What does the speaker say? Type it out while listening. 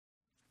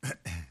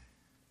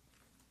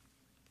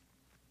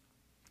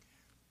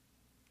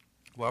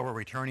Well, we're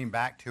returning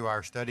back to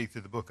our study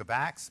through the book of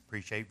Acts.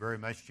 Appreciate very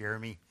much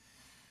Jeremy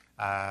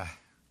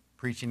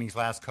preaching these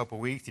last couple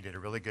of weeks. He did a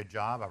really good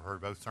job. I've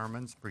heard both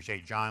sermons.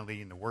 Appreciate John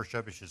leading the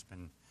worship. It's just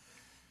been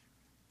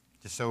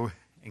just so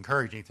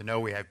encouraging to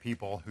know we have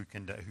people who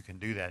can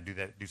do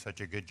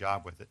such a good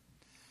job with it.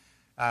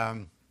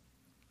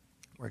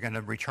 We're going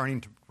to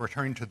returning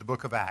to the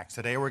book of Acts.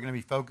 Today we're going to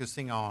be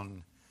focusing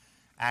on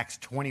Acts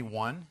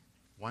 21,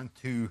 1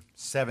 to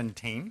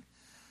 17.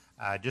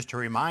 Just to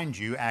remind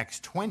you,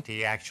 Acts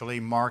 20 actually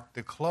marked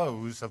the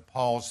close of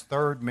Paul's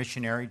third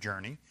missionary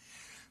journey.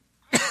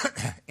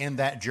 In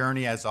that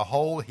journey as a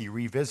whole, he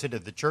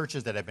revisited the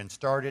churches that had been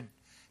started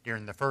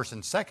during the first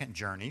and second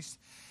journeys.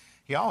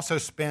 He also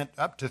spent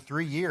up to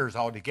 3 years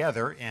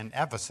altogether in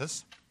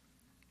Ephesus.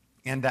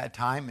 In that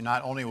time,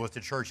 not only was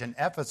the church in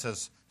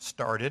Ephesus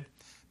started,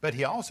 but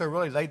he also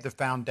really laid the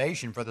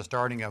foundation for the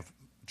starting of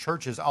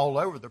churches all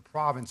over the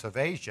province of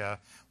Asia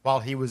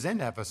while he was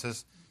in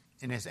Ephesus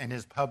in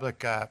his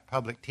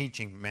public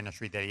teaching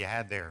ministry that he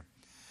had there.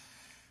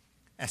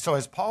 And so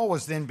as Paul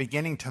was then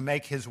beginning to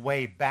make his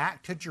way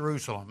back to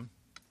Jerusalem,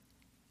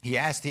 he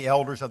asked the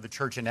elders of the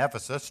church in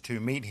Ephesus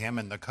to meet him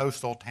in the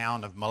coastal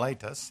town of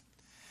Miletus.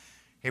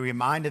 He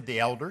reminded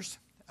the elders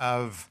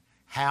of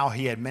how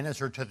he had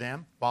ministered to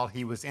them while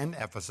he was in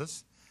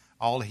Ephesus.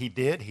 All he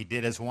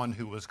did as one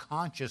who was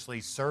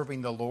consciously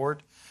serving the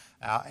Lord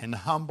in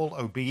humble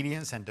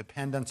obedience and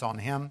dependence on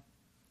him.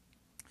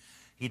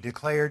 He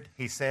declared,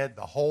 he said,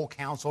 the whole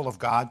counsel of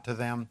God to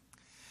them.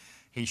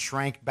 He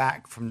shrank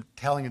back from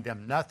telling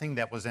them nothing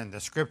that was in the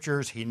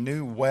Scriptures. He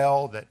knew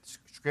well that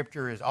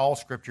all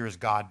Scripture is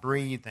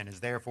God-breathed and is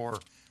therefore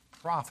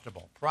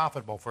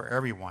profitable for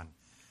everyone.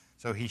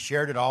 So he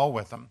shared it all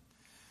with them.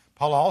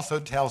 Paul also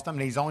tells them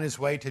that he's on his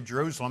way to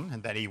Jerusalem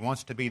and that he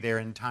wants to be there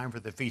in time for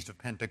the Feast of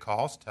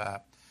Pentecost.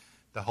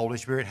 The Holy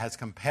Spirit has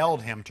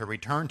compelled him to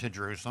return to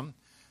Jerusalem.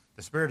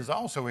 The Spirit has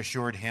also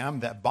assured him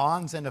that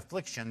bonds and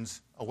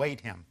afflictions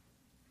await him.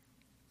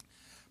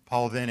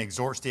 Paul then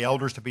exhorts the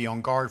elders to be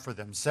on guard for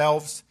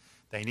themselves.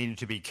 They needed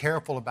to be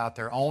careful about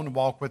their own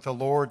walk with the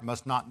Lord,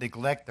 must not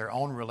neglect their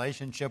own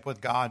relationship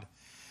with God.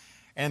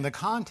 And in the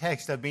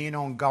context of being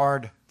on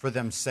guard for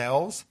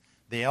themselves,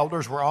 the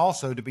elders were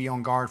also to be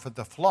on guard for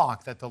the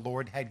flock that the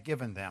Lord had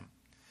given them.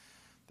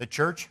 The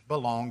church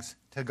belongs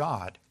to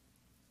God.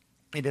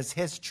 It is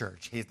His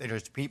church. It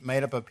is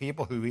made up of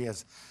people who He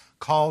has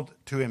called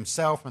to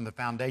Himself from the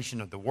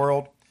foundation of the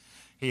world.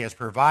 He has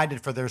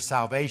provided for their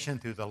salvation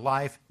through the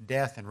life,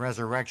 death, and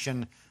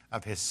resurrection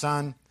of His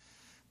Son.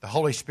 The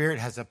Holy Spirit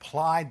has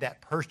applied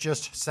that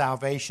purchased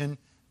salvation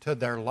to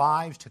their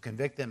lives to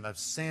convict them of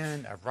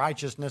sin, of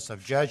righteousness,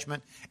 of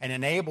judgment, and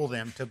enable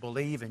them to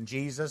believe in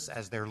Jesus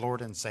as their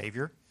Lord and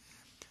Savior.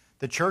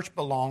 The church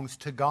belongs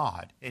to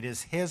God. It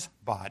is His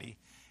body.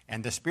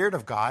 And the Spirit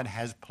of God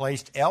has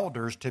placed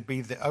elders to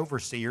be the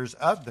overseers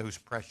of those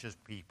precious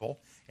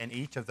people in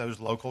each of those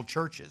local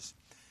churches.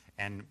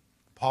 And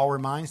Paul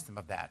reminds them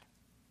of that.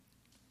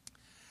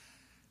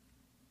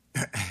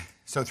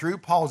 So through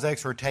Paul's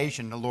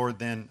exhortation, the Lord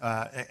then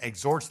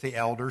exhorts the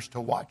elders to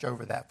watch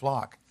over that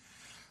flock.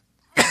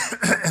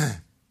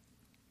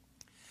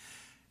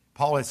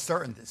 Paul is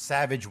certain that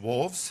savage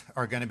wolves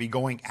are going to be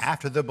going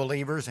after the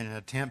believers in an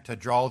attempt to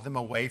draw them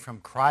away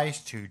from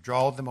Christ, to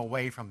draw them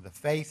away from the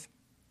faith.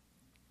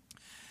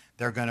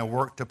 They're going to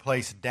work to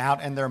place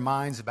doubt in their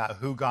minds about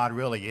who God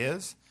really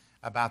is,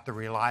 about the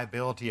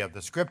reliability of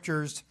the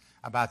Scriptures,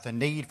 about the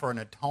need for an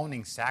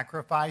atoning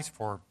sacrifice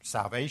for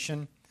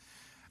salvation,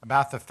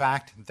 about the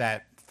fact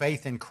that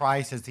faith in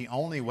Christ is the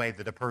only way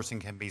that a person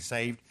can be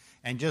saved,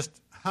 and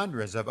just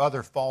hundreds of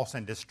other false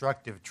and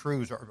destructive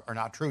truths, or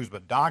not truths,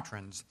 but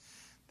doctrines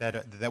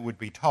that would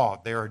be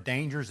taught. There are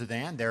dangers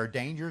then, there are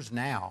dangers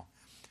now.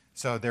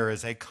 So there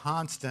is a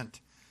constant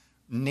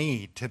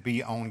need to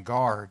be on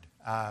guard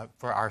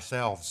for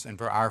ourselves and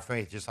for our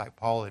faith, just like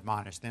Paul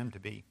admonished them to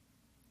be.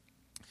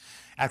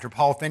 After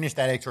Paul finished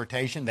that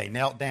exhortation, they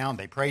knelt down,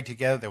 they prayed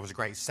together. There was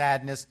great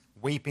sadness,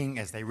 weeping,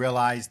 as they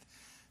realized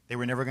they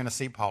were never going to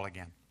see Paul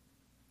again.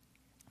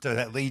 So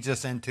that leads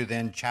us into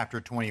then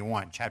chapter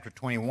 21. Chapter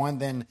 21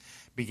 then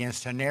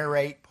begins to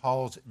narrate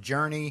Paul's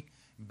journey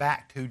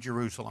back to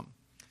Jerusalem.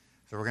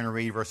 So we're going to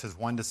read verses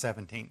 1 to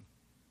 17.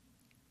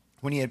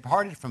 When he had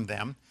parted from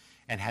them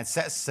and had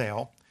set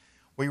sail,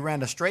 we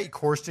ran a straight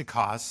course to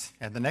Kos,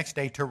 and the next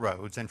day to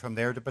Rhodes, and from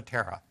there to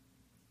Patara.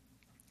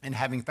 And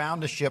having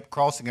found a ship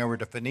crossing over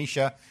to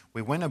Phoenicia,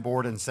 we went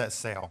aboard and set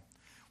sail.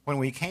 When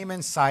we came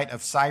in sight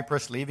of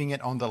Cyprus, leaving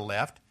it on the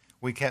left,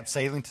 we kept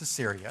sailing to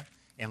Syria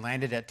and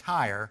landed at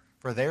Tyre,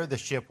 for there the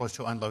ship was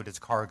to unload its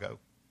cargo.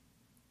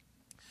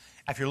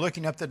 After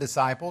looking up the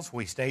disciples,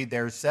 we stayed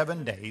there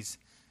 7 days,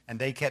 and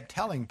they kept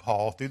telling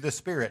Paul through the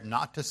Spirit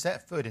not to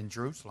set foot in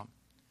Jerusalem.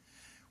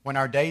 When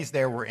our days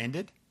there were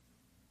ended,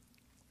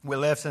 we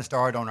left and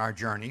started on our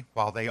journey,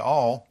 while they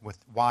all, with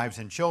wives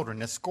and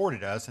children,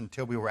 escorted us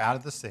until we were out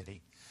of the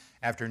city.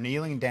 After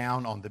kneeling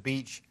down on the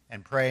beach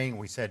and praying,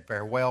 we said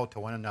farewell to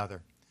one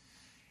another.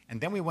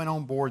 And then we went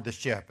on board the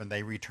ship, and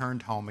they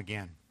returned home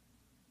again.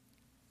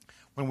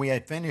 When we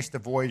had finished the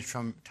voyage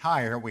from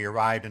Tyre, we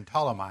arrived in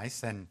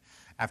Ptolemais, and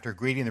after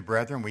greeting the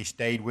brethren, we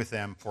stayed with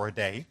them for a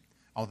day.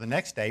 On the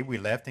next day, we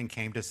left and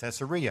came to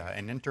Caesarea,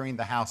 and entering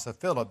the house of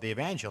Philip the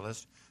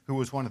evangelist, who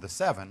was one of the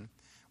 7,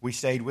 we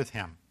stayed with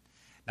him.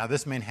 Now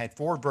this man had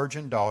 4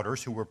 virgin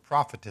daughters who were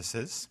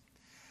prophetesses.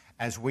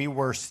 As we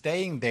were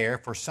staying there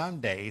for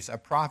some days, a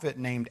prophet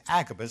named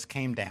Agabus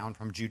came down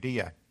from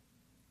Judea.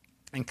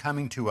 And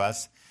coming to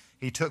us,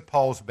 he took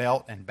Paul's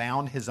belt and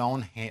bound his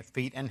own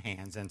feet and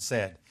hands and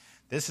said,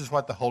 "This is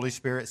what the Holy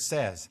Spirit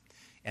says.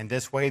 In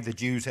this way the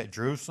Jews at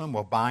Jerusalem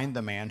will bind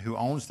the man who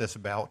owns this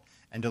belt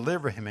and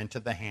deliver him into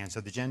the hands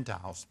of the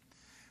Gentiles."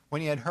 When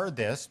he had heard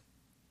this,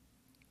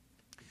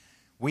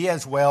 we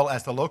as well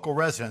as the local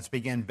residents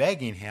began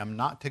begging him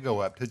not to go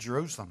up to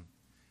Jerusalem.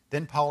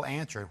 Then Paul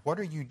answered, "What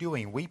are you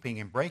doing, weeping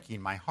and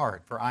breaking my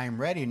heart? For I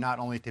am ready not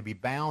only to be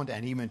bound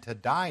and even to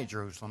die at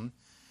Jerusalem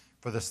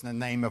for the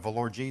name of the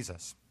Lord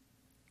Jesus."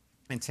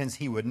 And since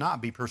he would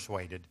not be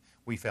persuaded,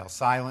 we fell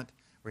silent,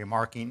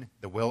 remarking,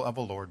 "The will of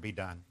the Lord be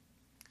done."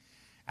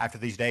 After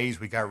these days,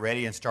 we got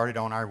ready and started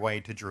on our way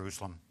to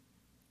Jerusalem.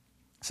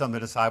 Some of the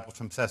disciples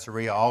from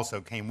Caesarea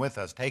also came with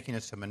us, taking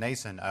us to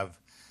Mnason of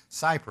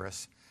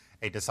Cyprus,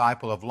 a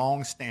disciple of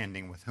long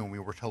standing with whom we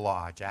were to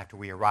lodge. After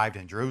we arrived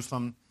in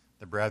Jerusalem,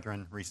 the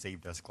brethren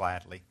received us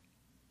gladly.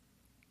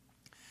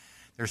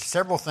 There's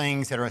several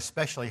things that are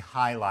especially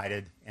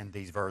highlighted in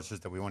these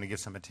verses that we want to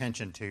give some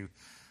attention to.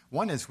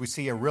 One is we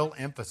see a real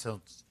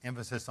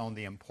emphasis on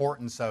the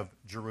importance of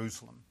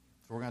Jerusalem.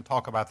 So we're going to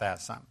talk about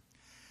that some.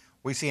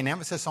 We see an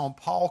emphasis on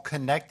Paul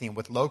connecting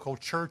with local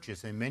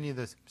churches in many of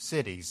the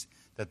cities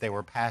that they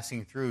were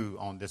passing through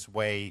on this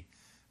way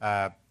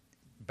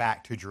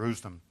back to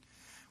Jerusalem.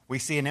 We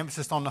see an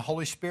emphasis on the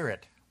Holy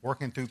Spirit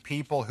working through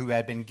people who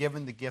had been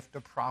given the gift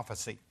of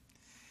prophecy.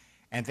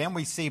 And then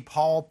we see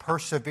Paul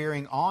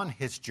persevering on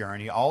his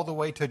journey all the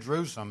way to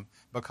Jerusalem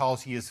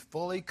because he is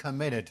fully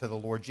committed to the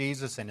Lord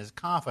Jesus and is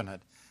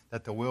confident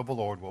that the will of the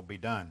Lord will be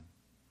done.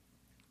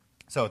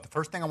 So the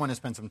first thing I want to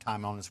spend some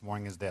time on this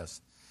morning is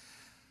this.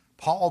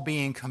 Paul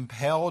being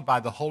compelled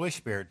by the Holy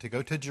Spirit to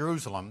go to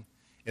Jerusalem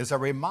is a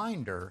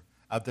reminder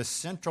of the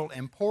central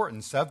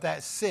importance of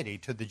that city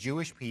to the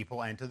Jewish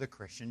people and to the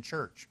Christian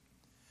church.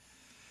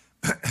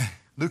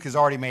 Luke has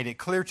already made it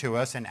clear to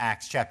us in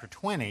Acts chapter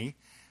 20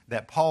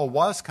 that Paul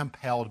was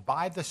compelled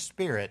by the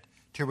Spirit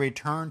to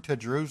return to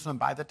Jerusalem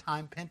by the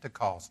time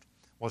Pentecost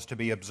was to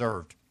be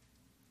observed.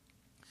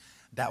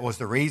 That was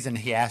the reason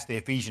he asked the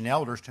Ephesian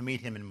elders to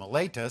meet him in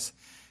Miletus.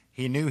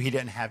 He knew he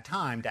didn't have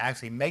time to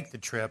actually make the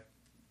trip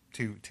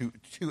to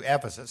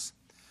Ephesus.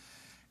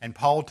 And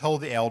Paul told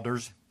the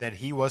elders that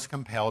he was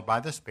compelled by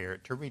the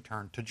Spirit to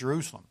return to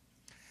Jerusalem.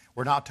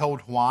 We're not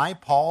told why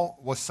Paul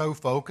was so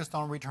focused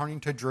on returning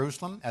to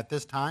Jerusalem at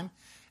this time.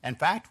 In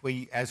fact,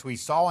 as we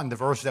saw in the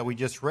verse that we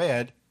just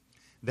read,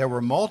 there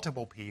were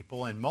multiple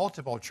people in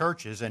multiple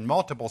churches in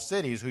multiple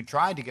cities who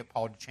tried to get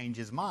Paul to change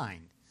his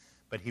mind,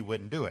 but he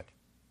wouldn't do it.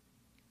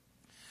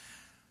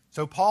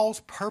 So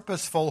Paul's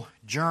purposeful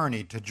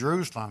journey to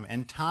Jerusalem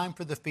in time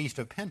for the Feast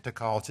of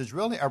Pentecost is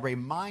really a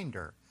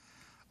reminder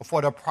of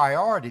what a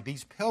priority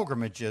these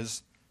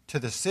pilgrimages to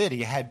the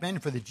city had been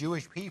for the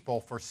Jewish people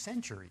for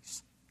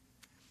centuries.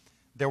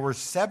 There were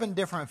 7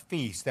 different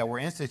feasts that were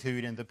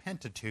instituted in the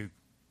Pentateuch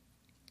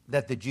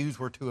that the Jews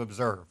were to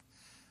observe.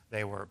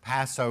 They were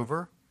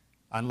Passover,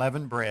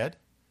 unleavened bread,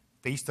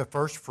 Feast of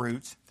First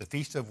Fruits, the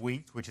Feast of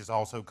Weeks, which is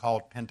also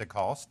called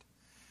Pentecost,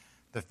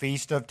 the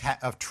Feast of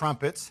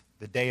Trumpets,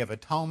 the Day of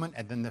Atonement,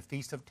 and then the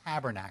Feast of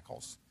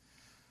Tabernacles.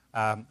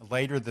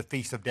 Later, the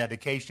Feast of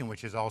Dedication,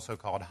 which is also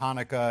called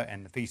Hanukkah,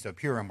 and the Feast of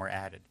Purim were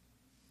added.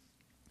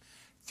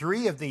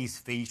 3 of these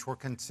feasts were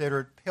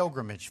considered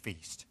pilgrimage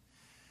feasts.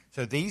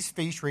 So these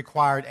feasts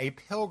required a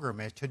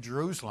pilgrimage to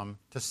Jerusalem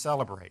to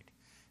celebrate.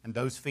 And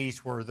those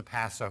feasts were the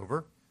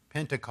Passover,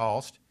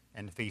 Pentecost,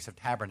 and the Feast of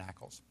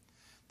Tabernacles.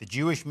 The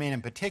Jewish men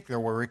in particular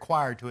were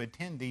required to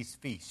attend these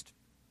feasts.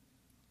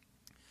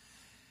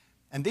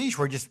 And these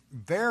were just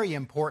very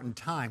important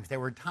times. They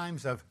were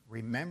times of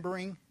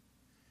remembering.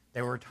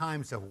 They were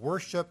times of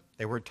worship.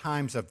 They were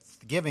times of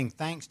giving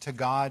thanks to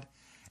God.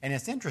 And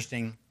it's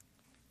interesting,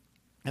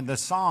 in the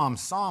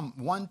Psalms, Psalm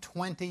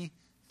 120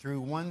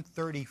 through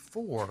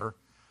 134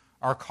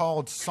 are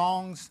called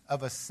songs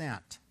of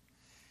ascent.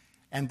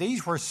 And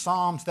these were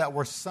psalms that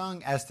were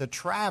sung as the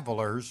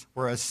travelers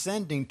were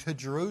ascending to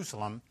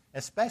Jerusalem,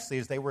 especially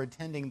as they were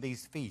attending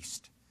these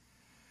feasts.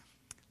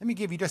 Let me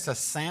give you just a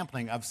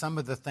sampling of some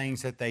of the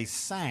things that they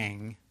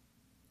sang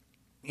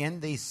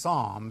in these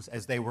psalms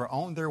as they were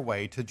on their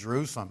way to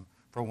Jerusalem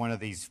for one of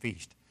these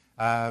feasts.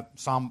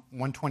 Psalm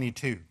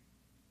 122,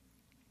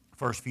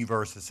 first few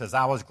verses says,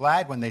 "I was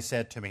glad when they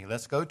said to me,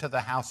 'Let's go to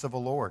the house of the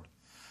Lord.'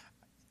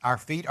 Our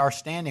feet are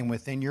standing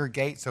within your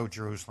gates, O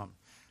Jerusalem.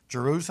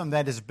 Jerusalem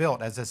that is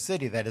built as a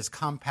city that is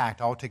compact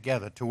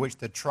altogether, to which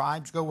the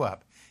tribes go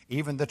up,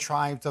 even the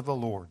tribes of the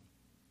Lord,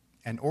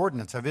 an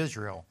ordinance of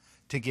Israel,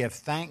 to give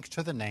thanks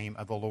to the name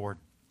of the Lord."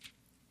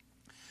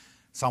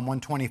 Psalm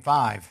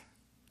 125,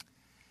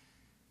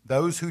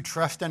 Those who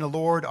trust in the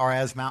Lord are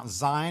as Mount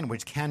Zion,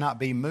 which cannot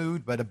be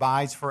moved, but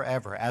abides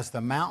forever. As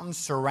the mountains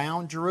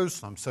surround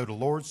Jerusalem, so the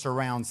Lord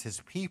surrounds his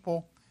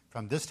people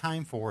from this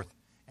time forth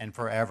and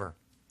forever.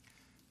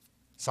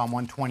 Psalm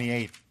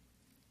 128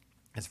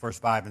 is verse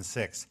 5 and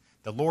 6.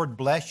 The Lord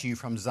bless you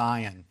from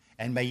Zion,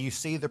 and may you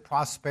see the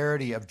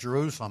prosperity of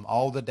Jerusalem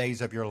all the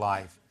days of your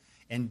life.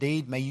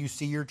 Indeed, may you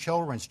see your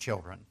children's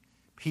children.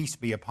 Peace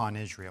be upon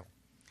Israel.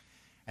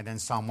 And then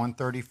Psalm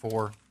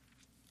 134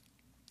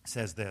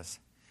 says this.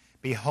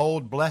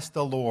 Behold, bless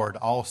the Lord,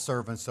 all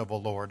servants of the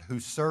Lord, who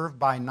serve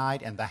by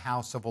night in the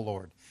house of the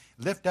Lord.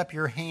 Lift up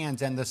your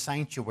hands in the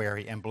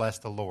sanctuary and bless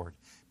the Lord.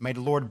 May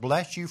the Lord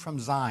bless you from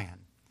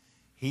Zion,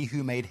 he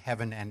who made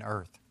heaven and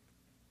earth.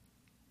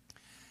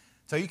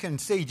 So you can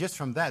see just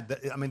from that,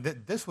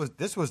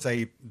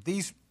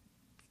 these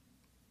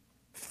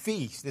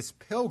feasts, this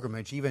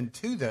pilgrimage even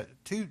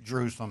to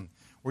Jerusalem,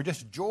 were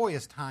just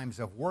joyous times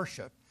of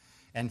worship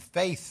and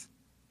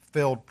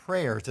faith-filled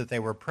prayers that they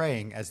were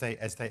praying as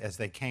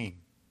they came.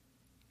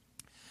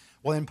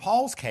 Well, in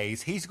Paul's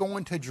case, he's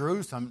going to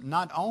Jerusalem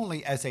not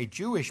only as a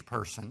Jewish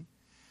person,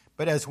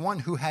 but as one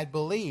who had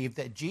believed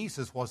that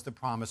Jesus was the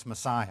promised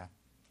Messiah.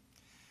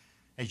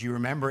 As you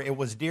remember, it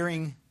was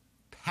during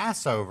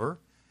Passover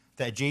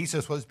that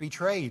Jesus was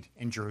betrayed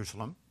in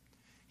Jerusalem.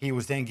 He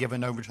was then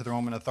given over to the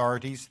Roman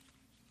authorities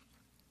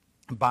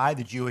by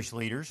the Jewish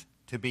leaders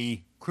to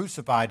be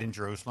crucified in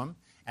Jerusalem.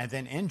 And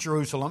then in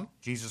Jerusalem,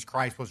 Jesus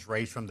Christ was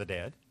raised from the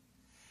dead.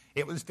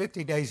 It was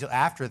 50 days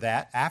after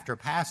that, after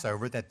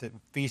Passover, that the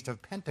Feast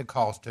of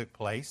Pentecost took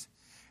place.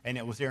 And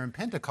it was during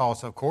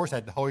Pentecost, of course,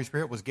 that the Holy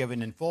Spirit was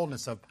given in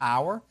fullness of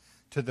power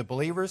to the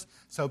believers.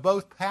 So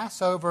both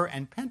Passover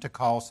and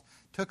Pentecost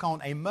took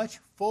on a much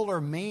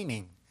fuller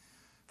meaning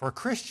for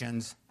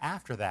Christians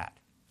after that.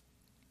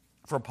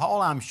 For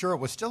Paul, I'm sure it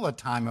was still a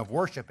time of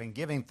worship and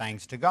giving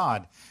thanks to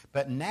God.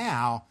 But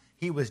now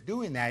he was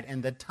doing that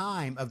in the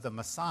time of the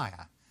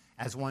Messiah,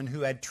 as one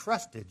who had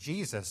trusted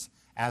Jesus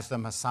as the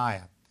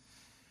Messiah.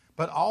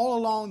 But all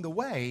along the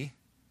way,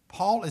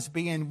 Paul is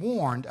being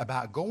warned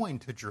about going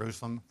to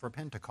Jerusalem for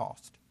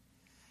Pentecost.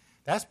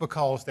 That's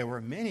because there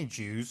were many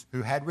Jews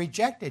who had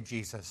rejected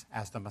Jesus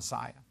as the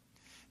Messiah.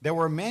 There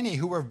were many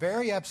who were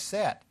very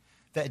upset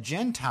that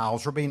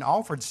Gentiles were being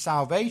offered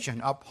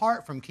salvation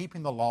apart from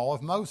keeping the law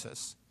of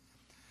Moses.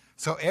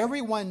 So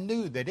everyone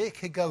knew that it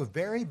could go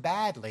very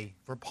badly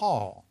for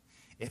Paul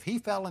if he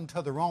fell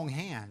into the wrong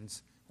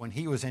hands when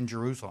he was in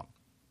Jerusalem.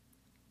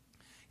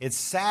 It's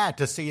sad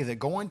to see that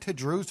going to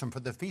Jerusalem for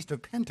the Feast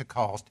of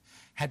Pentecost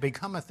had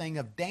become a thing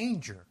of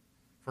danger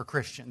for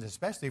Christians,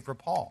 especially for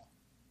Paul.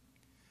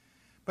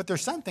 But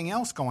there's something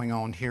else going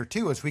on here,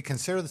 too, as we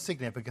consider the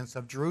significance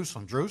of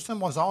Jerusalem. Jerusalem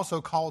was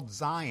also called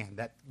Zion.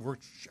 That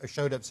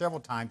showed up several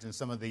times in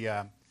some of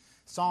the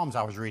Psalms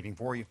I was reading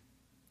for you.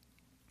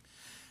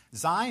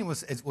 Zion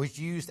was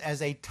used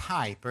as a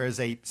type or as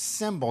a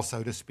symbol,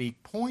 so to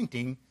speak,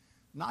 pointing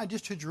not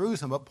just to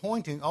Jerusalem, but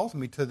pointing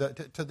ultimately to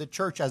the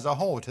church as a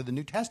whole, to the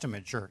New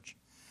Testament church.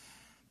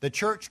 The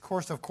church,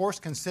 of course,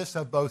 consists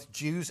of both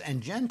Jews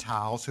and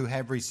Gentiles who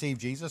have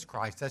received Jesus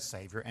Christ as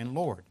Savior and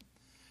Lord.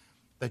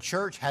 The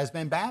church has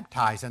been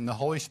baptized in the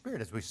Holy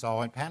Spirit, as we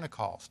saw at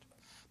Pentecost.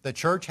 The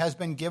church has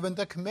been given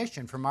the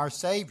commission from our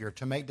Savior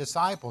to make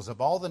disciples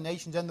of all the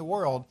nations in the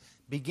world,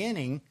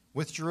 beginning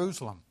with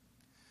Jerusalem.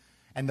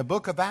 And the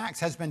book of Acts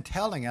has been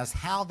telling us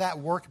how that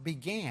work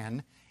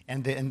began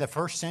in the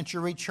first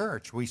century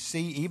church. We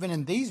see even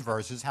in these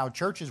verses how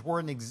churches were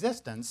in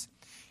existence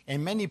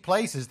in many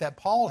places that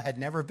Paul had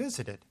never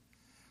visited.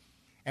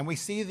 And we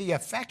see the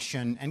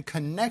affection and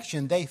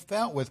connection they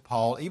felt with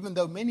Paul, even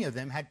though many of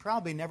them had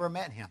probably never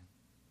met him.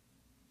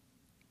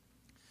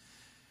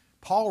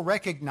 Paul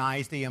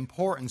recognized the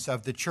importance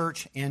of the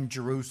church in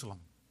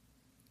Jerusalem.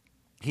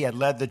 He had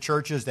led the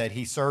churches that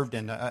he served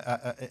in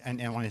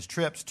on his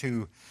trips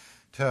to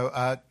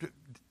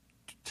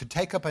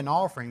take up an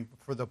offering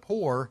for the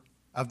poor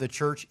of the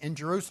church in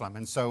Jerusalem.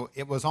 And so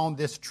it was on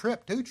this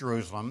trip to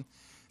Jerusalem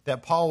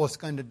that Paul was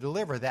going to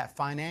deliver that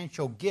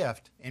financial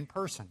gift in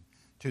person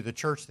to the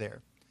church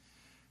there.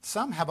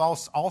 Some have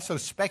also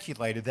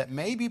speculated that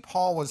maybe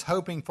Paul was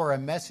hoping for a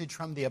message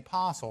from the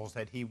apostles,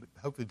 that he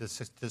hoped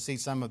to see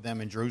some of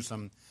them in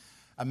Jerusalem,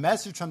 a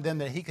message from them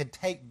that he could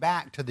take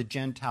back to the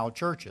Gentile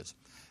churches,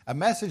 a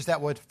message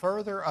that would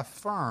further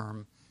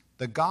affirm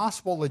the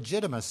gospel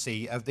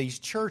legitimacy of these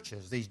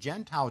churches, these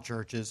Gentile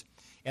churches,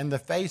 in the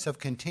face of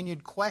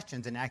continued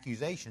questions and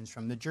accusations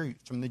from the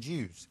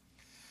Jews.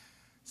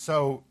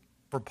 So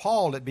for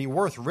Paul, it'd be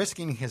worth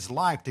risking his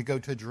life to go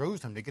to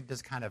Jerusalem to get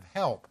this kind of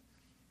help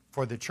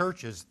for the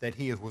churches that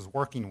he was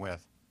working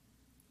with.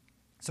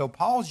 So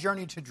Paul's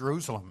journey to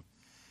Jerusalem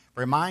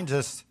reminds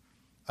us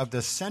of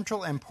the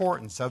central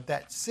importance of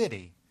that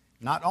city,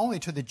 not only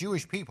to the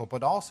Jewish people,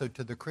 but also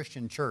to the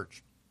Christian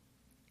church.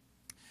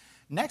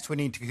 Next, we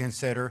need to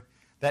consider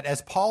that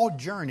as Paul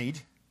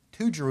journeyed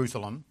to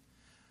Jerusalem,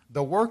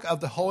 the work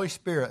of the Holy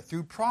Spirit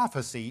through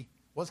prophecy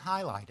was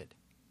highlighted.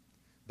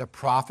 The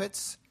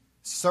prophets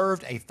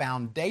served a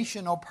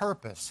foundational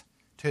purpose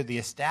to the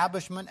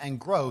establishment and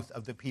growth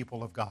of the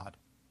people of God.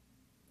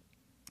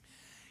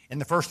 In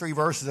the first 3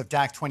 verses of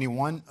Acts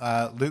 21,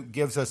 Luke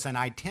gives us an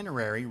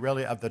itinerary,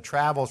 really, of the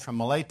travels from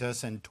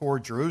Miletus and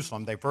toward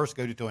Jerusalem. They first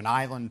go to an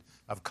island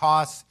of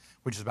Kos,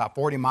 which is about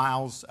 40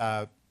 miles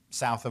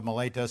south of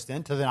Miletus,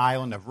 then to the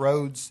island of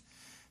Rhodes.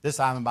 This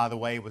island, by the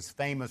way, was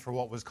famous for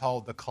what was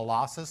called the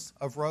Colossus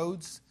of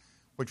Rhodes,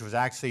 which was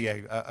actually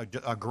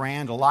a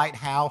grand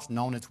lighthouse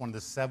known as one of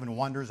the 7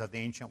 wonders of the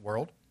ancient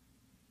world.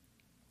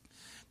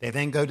 They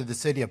then go to the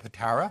city of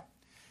Patara.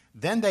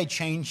 Then they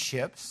change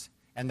ships,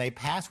 and they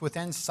pass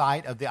within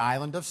sight of the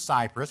island of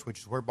Cyprus, which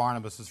is where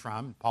Barnabas is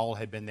from. Paul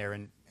had been there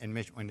in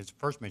his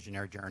first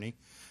missionary journey,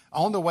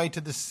 on the way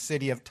to the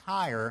city of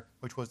Tyre,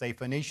 which was a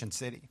Phoenician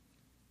city.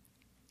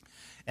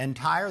 In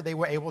Tyre, they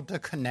were able to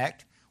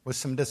connect with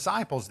some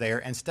disciples there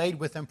and stayed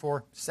with them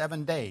for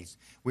 7 days.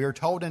 We are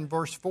told in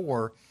verse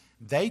 4,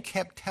 they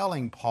kept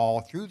telling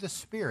Paul through the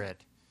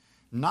Spirit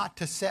not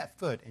to set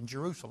foot in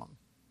Jerusalem.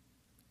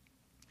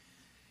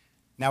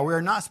 Now, we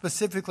are not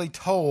specifically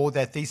told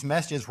that these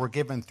messages were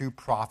given through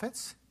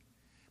prophets,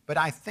 but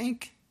I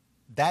think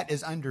that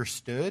is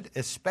understood,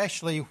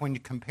 especially when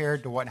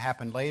compared to what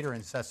happened later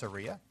in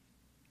Caesarea.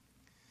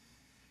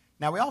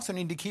 Now, we also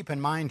need to keep in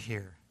mind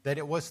here that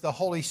it was the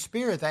Holy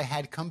Spirit that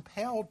had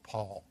compelled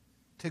Paul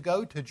to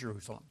go to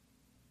Jerusalem.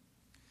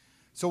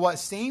 So what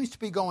seems to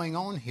be going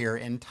on here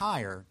in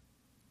Tyre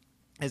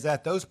is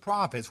that those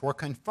prophets were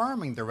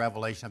confirming the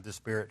revelation of the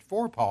Spirit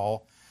for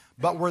Paul,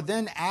 but were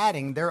then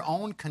adding their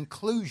own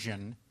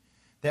conclusion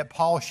that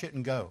Paul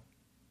shouldn't go,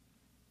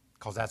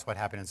 because that's what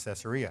happened in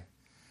Caesarea.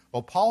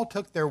 Well, Paul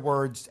took their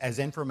words as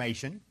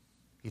information.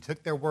 He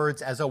took their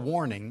words as a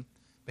warning,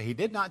 but he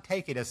did not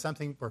take it as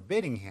something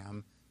forbidding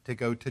him to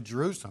go to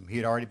Jerusalem. He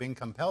had already been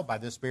compelled by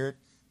the Spirit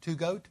to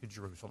go to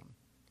Jerusalem.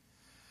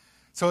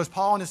 So as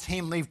Paul and his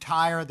team leave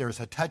Tyre, there's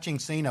a touching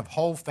scene of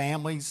whole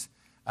families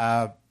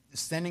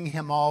sending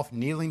him off,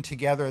 kneeling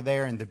together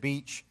there in the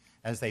beach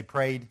as they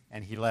prayed,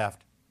 and he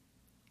left.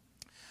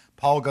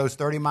 Paul goes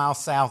 30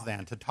 miles south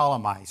then to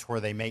Ptolemais, where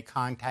they make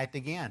contact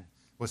again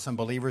with some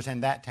believers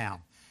in that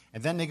town.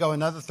 And then they go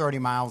another 30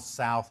 miles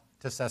south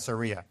to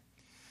Caesarea.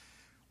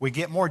 We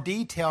get more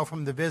detail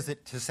from the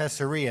visit to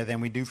Caesarea than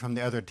we do from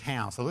the other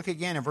towns. So look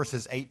again in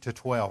verses 8 to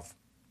 12.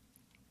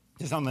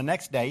 It says, on the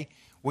next day,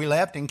 we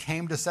left and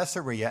came to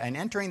Caesarea, and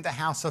entering the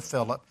house of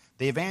Philip,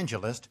 the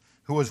evangelist,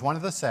 who was one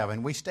of the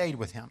 7, we stayed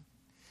with him.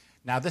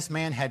 Now this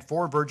man had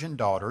 4 virgin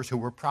daughters who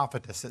were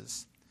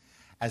prophetesses.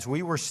 As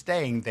we were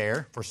staying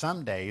there for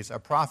some days, a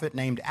prophet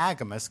named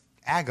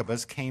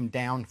Agabus came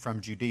down from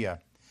Judea.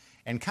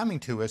 And coming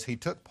to us, he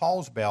took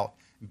Paul's belt,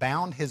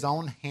 bound his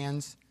own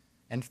hands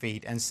and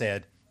feet, and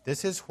said,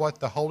 this is what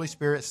the Holy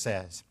Spirit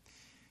says.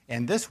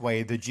 In this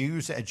way, the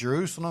Jews at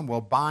Jerusalem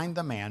will bind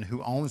the man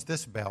who owns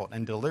this belt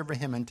and deliver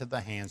him into the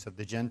hands of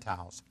the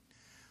Gentiles.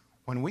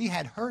 When we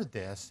had heard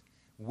this,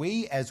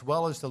 we, as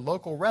well as the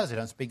local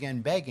residents,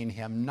 began begging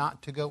him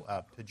not to go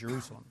up to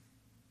Jerusalem.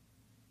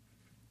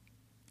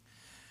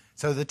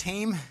 So the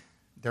team,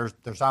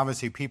 there's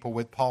obviously people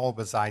with Paul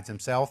besides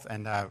himself,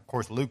 and of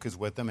course Luke is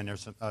with them, and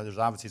there's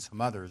obviously some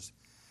others.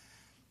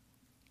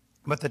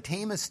 But the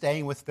team is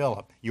staying with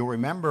Philip. You'll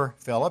remember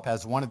Philip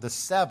as one of the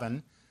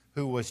 7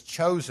 who was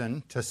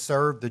chosen to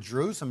serve the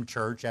Jerusalem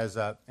church as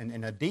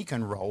in a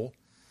deacon role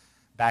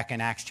back in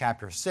Acts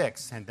chapter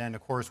 6. And then,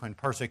 of course, when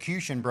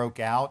persecution broke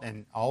out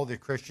and all the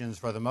Christians,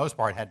 for the most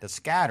part, had to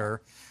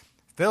scatter,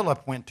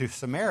 Philip went to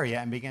Samaria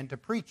and began to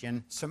preach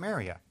in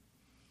Samaria.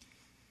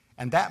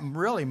 And that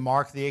really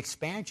marked the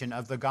expansion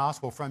of the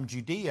gospel from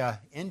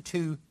Judea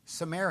into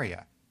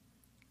Samaria.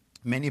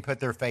 Many put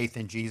their faith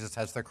in Jesus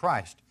as the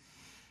Christ.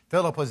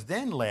 Philip was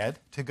then led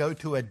to go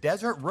to a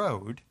desert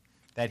road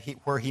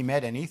where he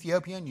met an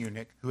Ethiopian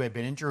eunuch who had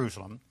been in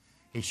Jerusalem.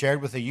 He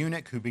shared with a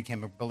eunuch who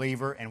became a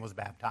believer and was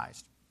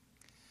baptized.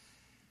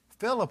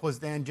 Philip was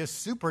then just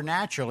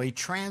supernaturally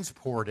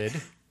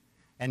transported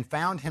and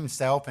found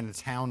himself in a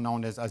town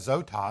known as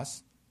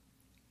Azotus.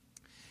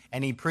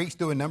 And he preached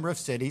through a number of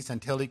cities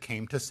until he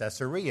came to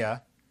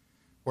Caesarea,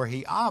 where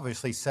he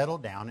obviously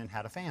settled down and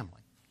had a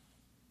family.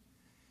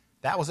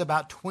 That was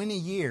about 20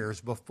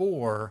 years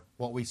before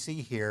what we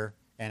see here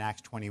in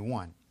Acts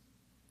 21.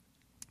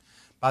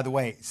 By the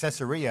way,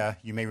 Caesarea,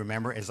 you may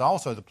remember, is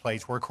also the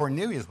place where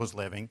Cornelius was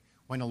living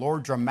when the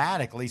Lord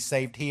dramatically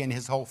saved he and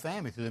his whole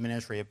family through the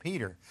ministry of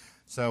Peter.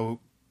 So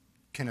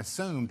can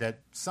assume that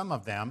some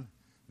of them,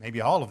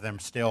 maybe all of them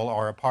still,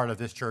 are a part of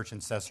this church in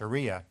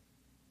Caesarea.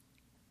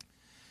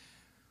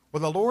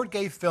 Well, the Lord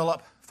gave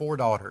Philip 4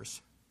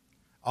 daughters,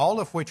 all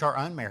of which are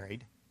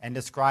unmarried and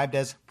described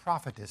as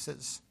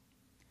prophetesses.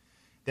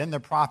 Then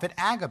the prophet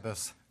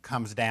Agabus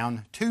comes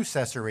down to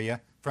Caesarea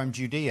from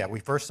Judea. We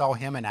first saw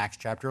him in Acts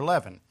chapter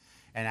 11.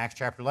 In Acts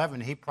chapter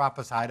 11, he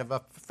prophesied of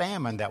a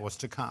famine that was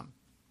to come.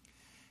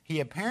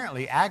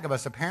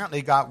 Agabus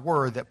apparently got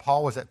word that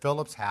Paul was at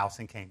Philip's house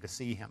and came to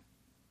see him.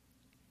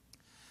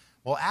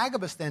 Well,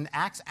 Agabus then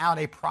acts out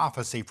a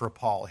prophecy for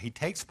Paul. He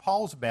takes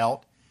Paul's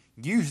belt,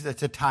 uses it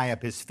to tie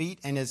up his feet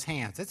and his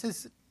hands. This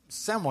is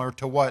similar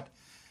to what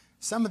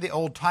some of the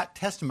Old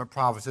Testament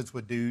prophets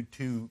would do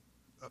to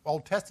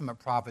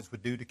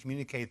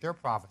communicate their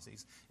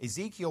prophecies.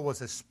 Ezekiel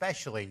was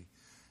especially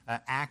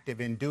active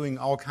in doing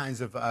all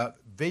kinds of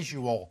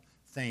visual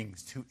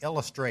things to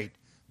illustrate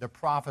the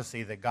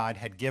prophecy that God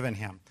had given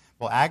him.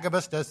 Well,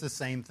 Agabus does the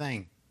same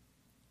thing.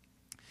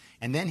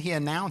 And then he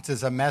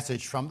announces a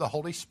message from the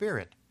Holy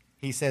Spirit.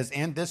 He says,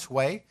 in this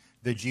way,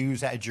 the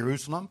Jews at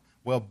Jerusalem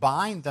will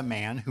bind the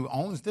man who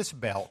owns this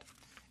belt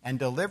and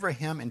deliver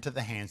him into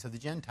the hands of the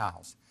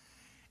Gentiles.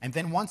 And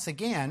then once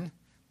again,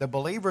 the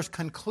believers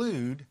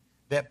conclude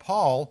that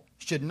Paul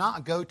should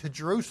not go to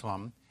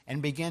Jerusalem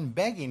and begin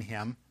begging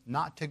him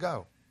not to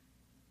go.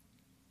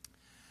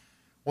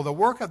 Well, the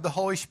work of the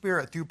Holy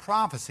Spirit through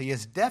prophecy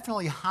is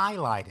definitely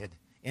highlighted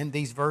in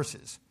these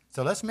verses.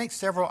 So let's make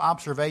several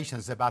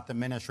observations about the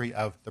ministry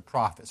of the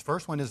prophets.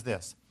 First one is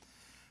this.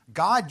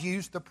 God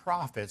used the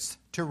prophets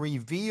to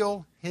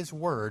reveal his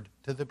word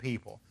to the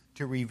people.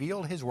 To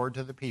reveal his word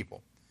to the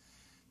people.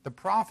 The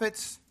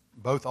prophets,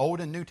 both Old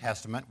and New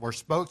Testament, were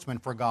spokesmen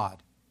for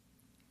God.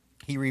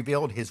 He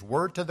revealed his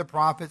word to the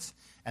prophets,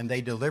 and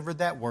they delivered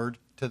that word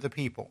to the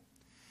people.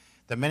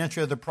 The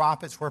ministry of the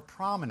prophets were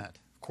prominent,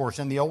 of course,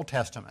 in the Old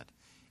Testament.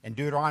 In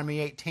Deuteronomy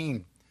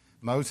 18,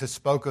 Moses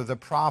spoke of the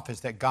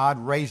prophets that God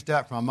raised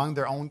up from among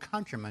their own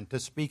countrymen to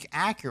speak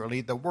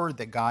accurately the word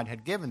that God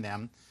had given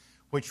them,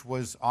 which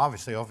was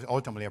obviously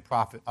ultimately a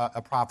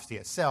prophecy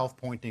itself,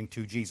 pointing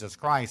to Jesus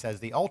Christ as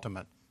the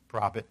ultimate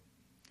prophet.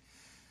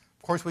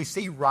 Of course, we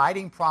see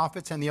writing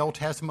prophets in the Old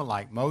Testament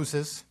like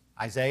Moses,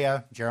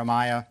 Isaiah,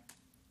 Jeremiah,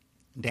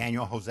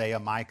 Daniel, Hosea,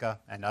 Micah,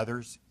 and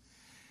others.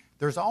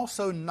 There's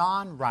also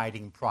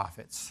non-writing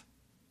prophets.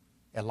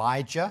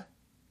 Elijah,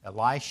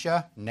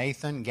 Elisha,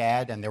 Nathan,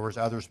 Gad, and there was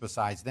others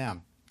besides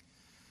them.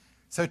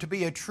 So to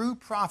be a true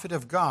prophet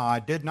of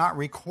God did not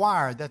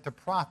require that the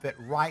prophet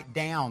write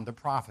down the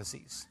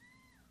prophecies.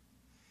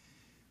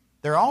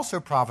 There are also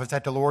prophets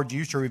that the Lord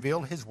used to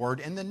reveal his word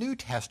in the New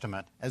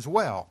Testament as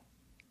well.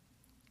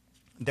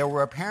 There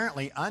were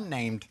apparently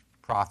unnamed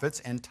prophets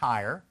in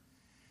Tyre.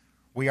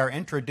 We are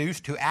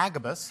introduced to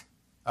Agabus,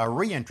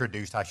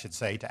 reintroduced, I should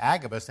say, to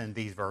Agabus in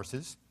these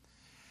verses.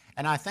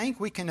 And I think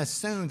we can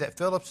assume that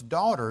Philip's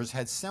daughters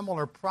had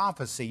similar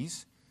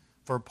prophecies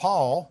for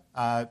Paul,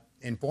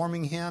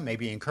 informing him,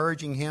 maybe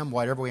encouraging him,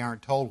 whatever we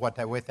aren't told what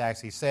that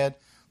actually said,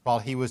 while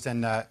he was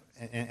in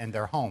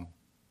their home.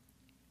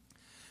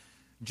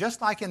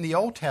 Just like in the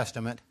Old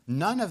Testament,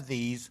 none of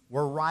these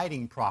were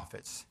writing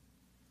prophets.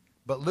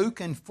 But Luke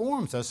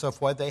informs us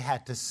of what they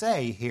had to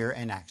say here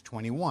in Acts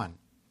 21.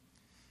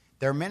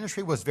 Their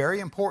ministry was very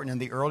important in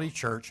the early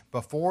church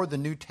before the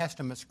New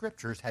Testament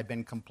scriptures had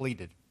been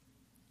completed.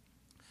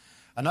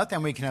 Another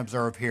thing we can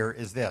observe here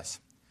is this.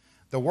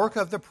 The work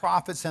of the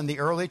prophets in the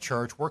early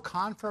church were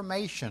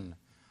confirmation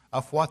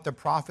of what the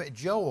prophet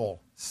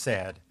Joel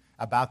said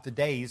about the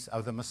days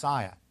of the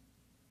Messiah.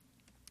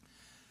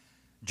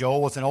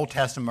 Joel was an Old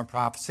Testament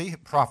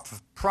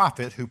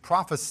prophet who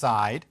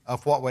prophesied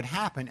of what would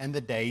happen in the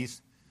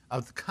days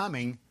of the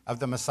coming of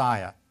the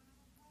Messiah.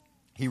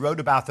 He wrote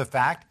about the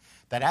fact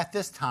that at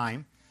this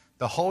time,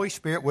 the Holy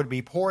Spirit would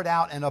be poured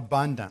out in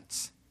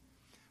abundance.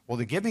 Well,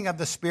 the giving of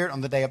the Spirit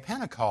on the day of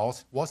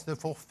Pentecost was the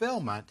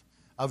fulfillment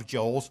of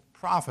Joel's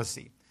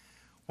prophecy.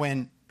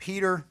 When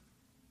Peter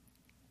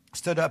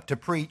stood up to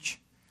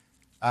preach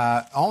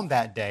on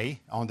that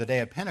day, on the day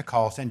of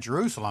Pentecost in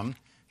Jerusalem,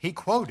 he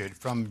quoted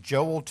from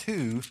Joel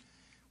 2,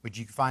 which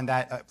you can find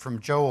that from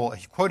Joel,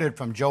 he quoted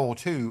from Joel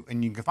 2,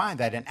 and you can find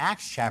that in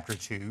Acts chapter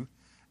 2,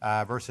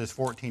 verses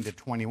 14 to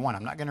 21.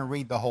 I'm not going to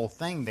read the whole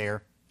thing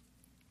there,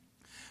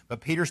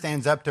 but Peter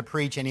stands up to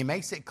preach, and he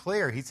makes it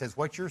clear. He says,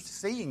 what you're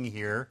seeing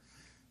here,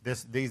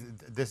 these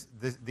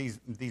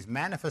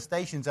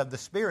manifestations of the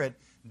Spirit,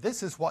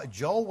 this is what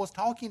Joel was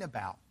talking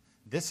about.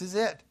 This is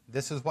it.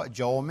 This is what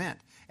Joel meant.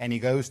 And he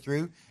goes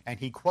through, and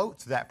he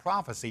quotes that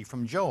prophecy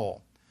from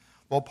Joel.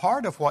 Well,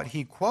 part of what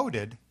he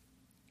quoted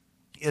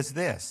is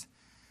this.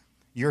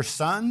 Your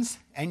sons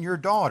and your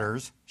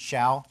daughters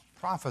shall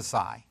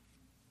prophesy.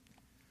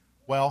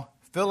 Well,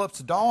 Philip's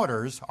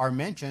daughters are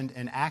mentioned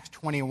in Acts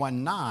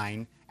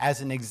 21:9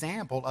 as an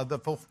example of the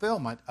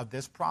fulfillment of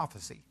this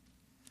prophecy.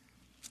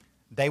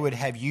 They would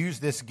have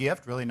used this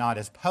gift, really not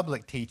as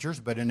public teachers,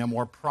 but in a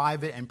more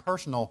private and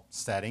personal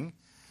setting,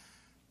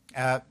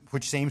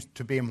 which seems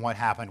to be what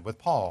happened with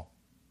Paul.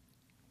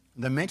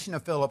 The mention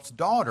of Philip's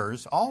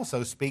daughters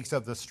also speaks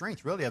of the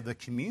strength, really, of the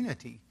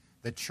community,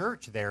 the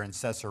church there in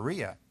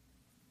Caesarea.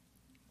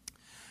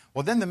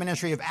 Well, then the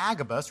ministry of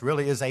Agabus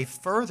really is a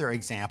further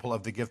example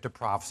of the gift of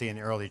prophecy in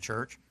the early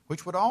church,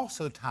 which would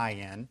also tie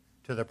in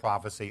to the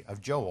prophecy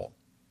of Joel.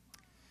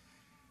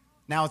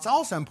 Now, it's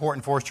also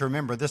important for us to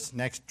remember this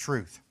next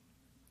truth.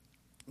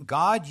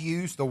 God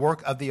used the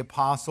work of the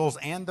apostles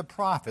and the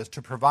prophets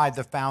to provide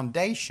the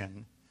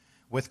foundation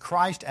with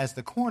Christ as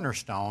the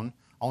cornerstone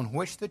on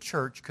which the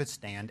church could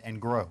stand and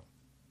grow.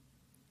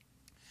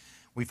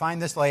 We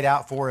find this laid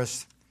out for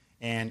us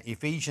in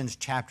Ephesians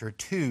chapter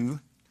 2,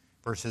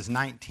 verses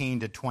 19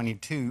 to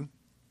 22.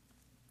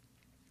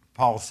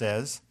 Paul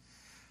says,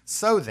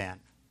 So then,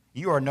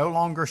 You are no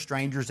longer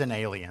strangers and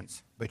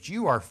aliens, but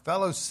you are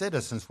fellow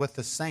citizens with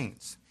the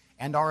saints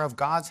and are of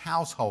God's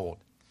household,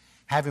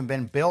 having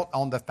been built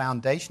on the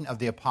foundation of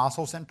the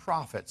apostles and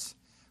prophets,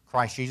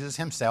 Christ Jesus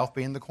himself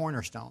being the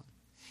cornerstone,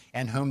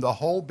 and whom the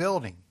whole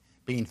building,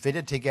 being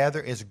fitted together,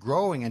 is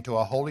growing into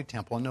a holy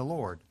temple in the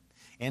Lord,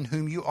 in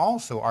whom you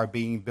also are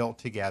being built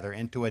together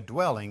into a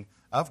dwelling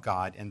of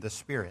God in the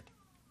Spirit.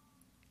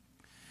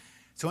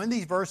 So in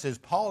these verses,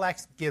 Paul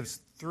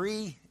gives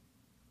three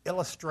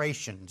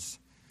illustrations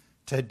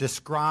to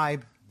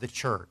describe the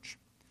church.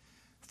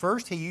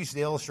 First, he used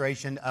the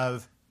illustration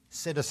of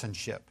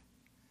citizenship.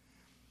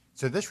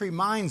 So this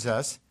reminds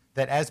us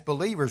that as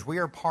believers, we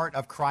are part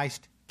of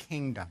Christ's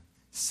kingdom,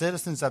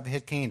 citizens of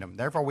his kingdom.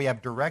 Therefore, we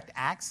have direct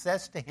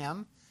access to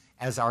him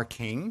as our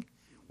king.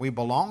 We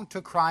belong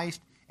to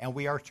Christ, and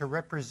we are to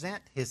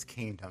represent his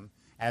kingdom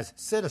as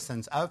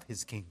citizens of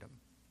his kingdom.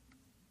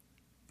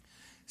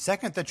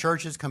 Second, the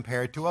church is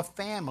compared to a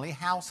family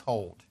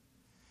household.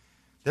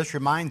 This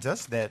reminds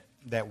us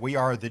that we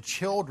are the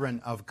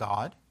children of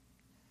God,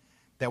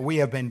 that we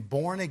have been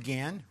born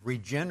again,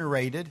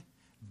 regenerated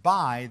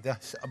by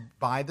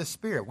the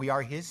Spirit. We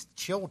are his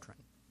children,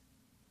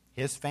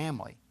 his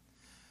family.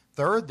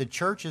 Third, the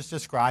church is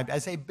described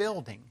as a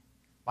building,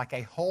 like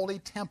a holy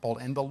temple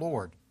in the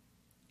Lord.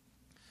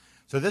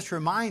 So this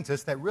reminds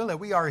us that really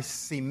we are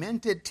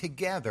cemented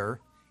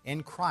together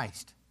in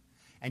Christ.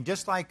 And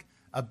just like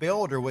a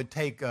builder would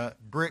take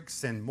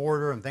bricks and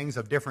mortar and things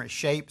of different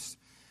shapes,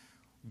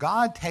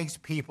 God takes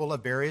people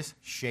of various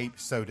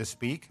shapes, so to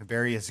speak,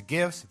 various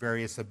gifts,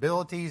 various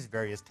abilities,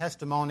 various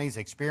testimonies,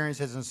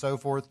 experiences, and so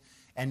forth,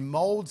 and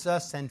molds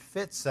us and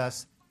fits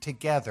us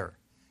together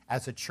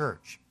as a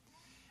church.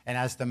 And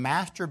as the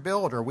master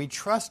builder, we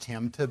trust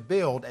him to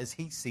build as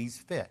he sees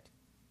fit.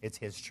 It's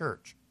his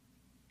church.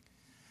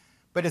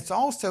 But it's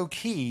also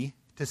key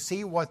to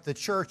see what the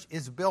church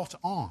is built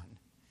on.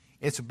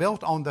 It's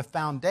built on the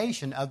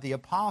foundation of the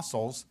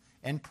apostles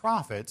and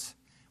prophets,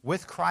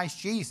 with Christ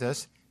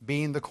Jesus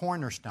being the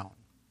cornerstone.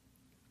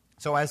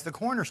 So as the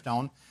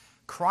cornerstone,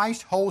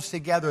 Christ holds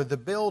together the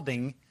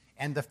building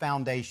and the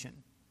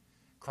foundation.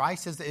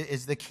 Christ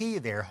is the key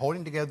there,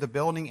 holding together the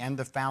building and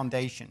the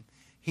foundation.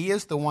 He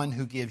is the one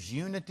who gives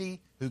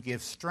unity, who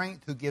gives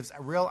strength, who gives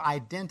a real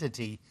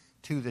identity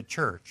to the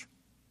church.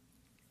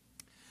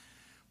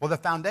 Well, the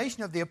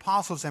foundation of the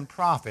apostles and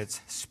prophets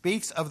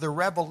speaks of the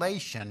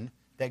revelation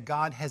that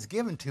God has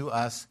given to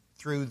us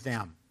through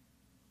them.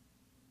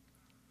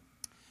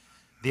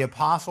 The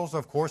apostles,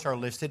 of course, are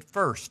listed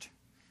first.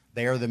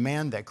 They are the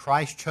men that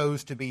Christ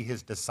chose to be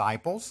his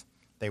disciples.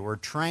 They were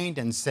trained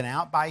and sent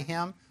out by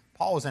him.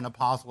 Paul was an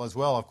apostle as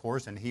well, of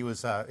course, and he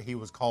was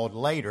called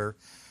later.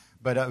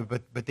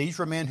 But these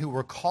were men who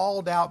were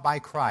called out by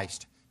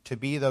Christ to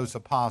be those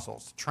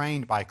apostles,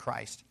 trained by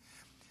Christ.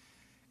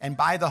 And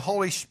by the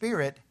Holy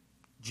Spirit,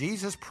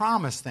 Jesus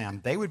promised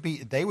them they would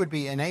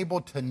be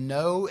enabled to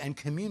know and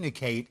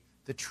communicate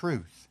the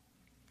truth.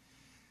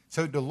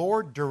 So the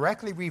Lord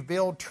directly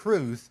revealed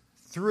truth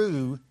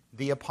through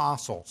the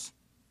apostles.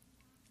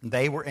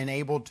 They were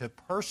enabled to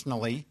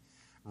personally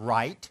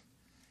write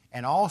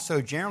and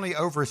also generally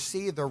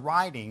oversee the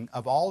writing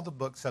of all the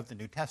books of the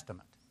New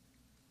Testament.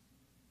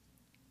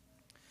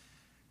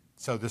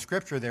 So the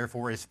Scripture,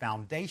 therefore, is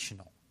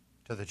foundational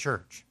to the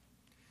church.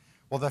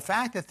 Well, the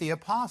fact that the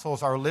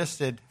apostles are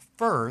listed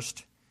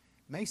first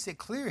makes it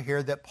clear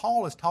here that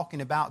Paul is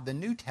talking about the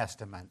New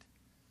Testament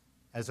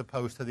as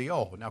opposed to the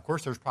Old. Now, of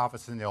course, there's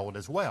prophets in the Old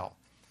as well.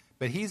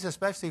 But he's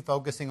especially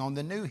focusing on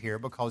the New here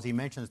because he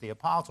mentions the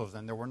apostles,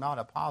 and there were not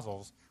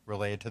apostles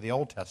related to the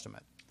Old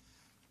Testament.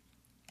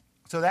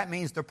 So that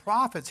means the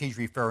prophets he's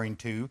referring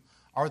to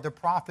are the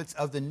prophets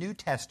of the New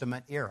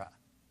Testament era.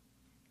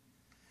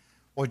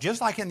 Well,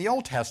 just like in the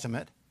Old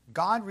Testament,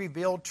 God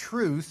revealed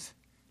truth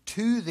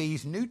to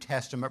these New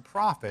Testament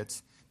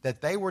prophets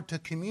that they were to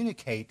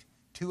communicate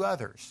to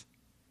others.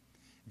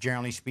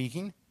 Generally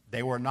speaking,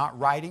 they were not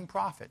writing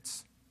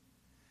prophets.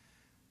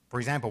 For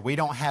example, we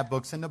don't have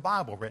books in the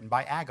Bible written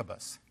by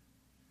Agabus.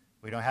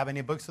 We don't have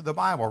any books of the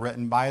Bible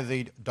written by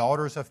the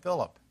daughters of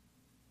Philip.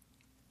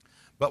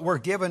 But we're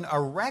given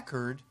a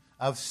record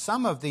of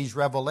some of these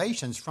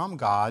revelations from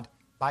God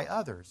by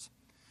others.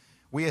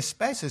 We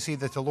especially see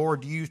that the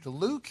Lord used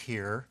Luke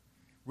here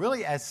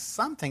really as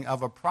something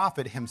of a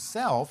prophet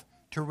himself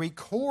to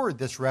record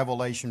this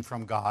revelation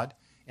from God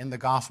in the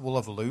Gospel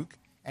of Luke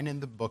and in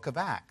the book of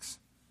Acts.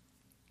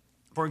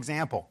 For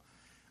example,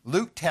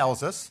 Luke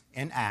tells us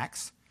in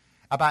Acts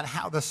about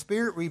how the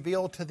Spirit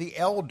revealed to the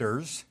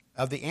elders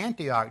of the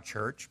Antioch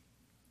church,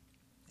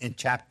 in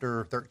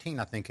chapter 13,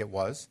 I think it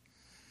was,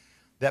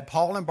 that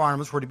Paul and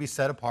Barnabas were to be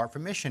set apart for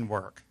mission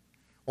work.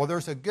 Well,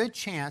 there's a good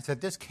chance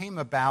that this came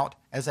about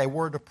as a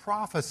word of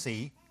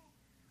prophecy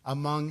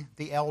among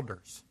the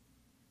elders.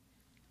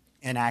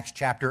 In Acts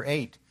chapter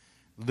 8,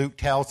 Luke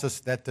tells us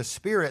that the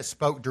Spirit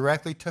spoke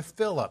directly to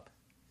Philip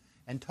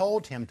and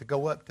told him to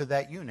go up to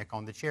that eunuch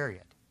on the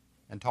chariot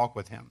and talk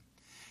with him.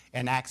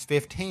 In Acts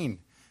 15,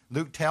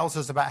 Luke tells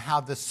us about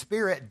how the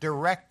Spirit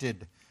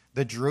directed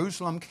the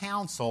Jerusalem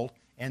council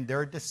in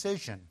their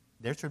decision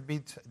this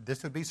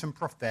would be some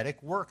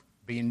prophetic work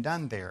being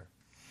done there.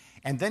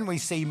 And then we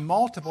see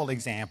multiple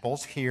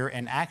examples here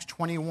in Acts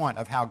 21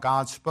 of how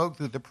God spoke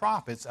through the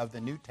prophets of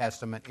the New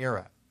Testament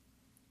era.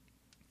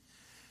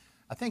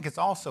 I think it's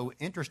also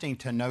interesting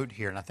to note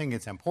here, and I think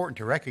it's important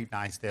to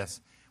recognize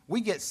this,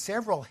 we get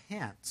several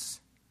hints,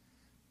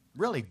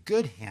 really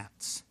good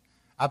hints,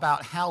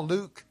 about how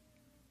Luke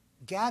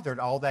gathered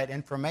all that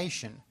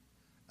information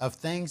of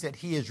things that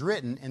he has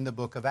written in the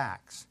book of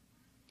Acts.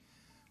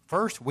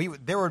 First,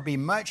 there would be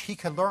much he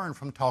could learn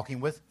from talking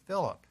with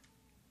Philip.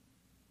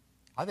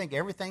 I think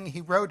everything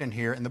he wrote in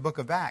here in the book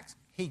of Acts,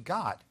 he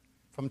got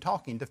from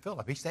talking to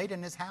Philip. He stayed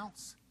in his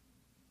house.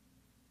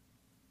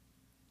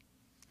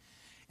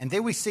 And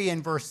then we see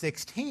in verse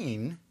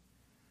 16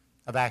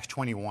 of Acts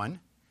 21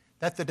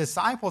 that the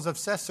disciples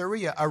of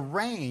Caesarea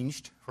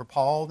arranged for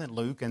Paul and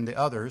Luke and the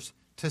others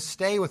to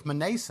stay with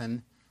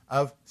Mnason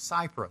of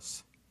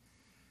Cyprus.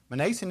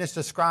 Mnason is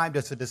described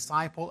as a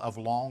disciple of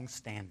long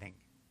standing.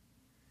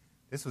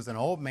 This was an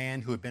old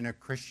man who had been a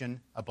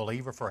Christian, a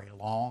believer for a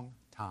long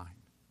time.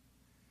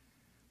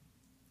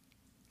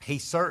 He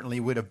certainly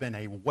would have been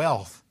a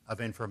wealth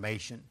of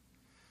information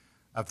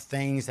of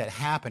things that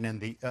happened in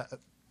the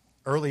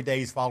early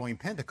days following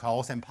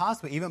Pentecost and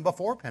possibly even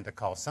before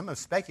Pentecost. Some have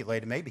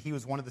speculated maybe he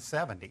was one of the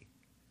 70.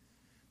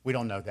 We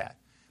don't know that.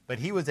 But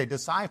he was a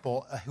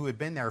disciple who had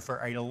been there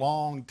for a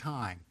long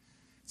time.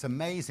 It's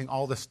amazing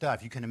all the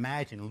stuff you can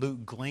imagine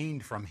Luke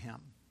gleaned from him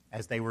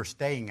as they were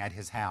staying at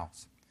his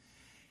house.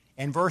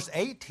 In verse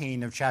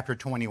 18 of chapter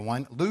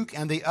 21, Luke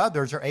and the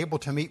others are able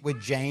to meet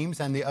with James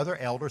and the other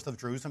elders of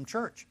Jerusalem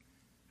church.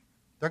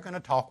 They're going to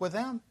talk with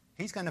them.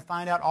 He's going to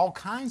find out all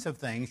kinds of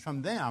things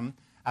from them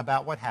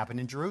about what happened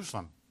in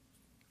Jerusalem.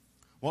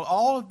 Well,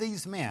 all of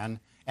these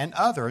men and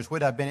others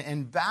would have been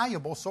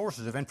invaluable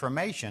sources of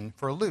information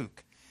for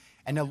Luke.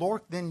 And the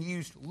Lord then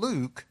used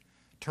Luke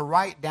to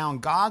write down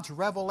God's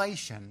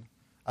revelation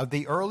of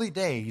the early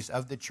days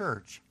of the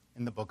church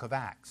in the book of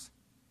Acts.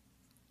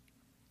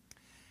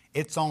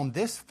 It's on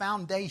this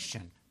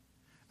foundation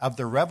of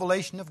the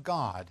revelation of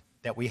God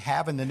that we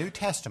have in the New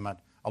Testament,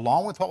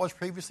 along with what was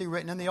previously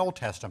written in the Old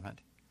Testament,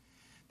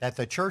 that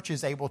the church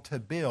is able to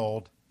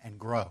build and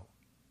grow.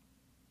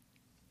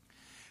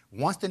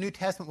 Once the New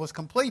Testament was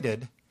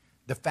completed,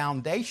 the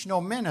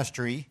foundational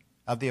ministry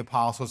of the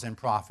apostles and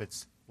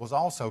prophets was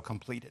also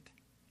completed.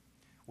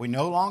 We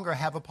no longer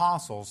have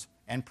apostles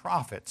and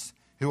prophets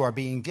who are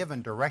being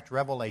given direct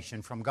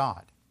revelation from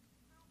God,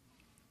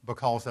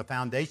 because the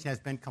foundation has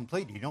been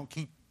completed. You don't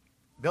keep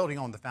building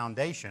on the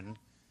foundation.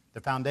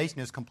 The foundation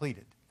is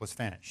completed, was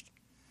finished.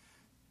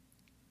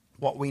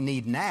 What we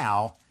need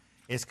now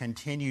is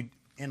continued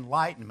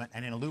enlightenment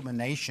and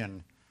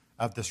illumination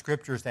of the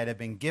scriptures that have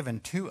been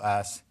given to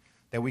us,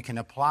 that we can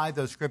apply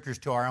those scriptures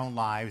to our own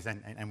lives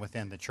and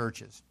within the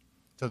churches.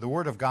 So the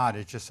Word of God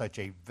is just such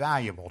a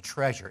valuable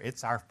treasure.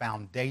 It's our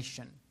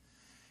foundation.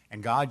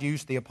 And God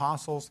used the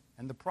apostles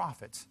and the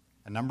prophets,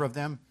 a number of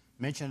them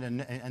mentioned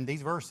in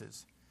these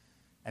verses.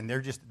 And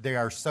they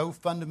are so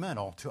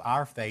fundamental to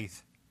our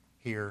faith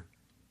here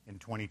in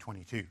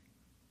 2022.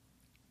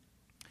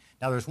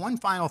 Now, there's one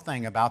final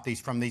thing about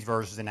from these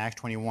verses in Acts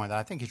 21 that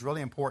I think is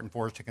really important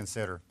for us to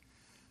consider.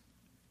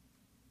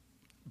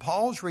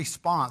 Paul's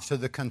response to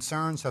the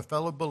concerns of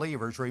fellow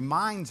believers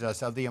reminds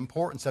us of the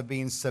importance of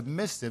being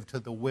submissive to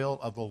the will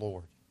of the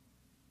Lord.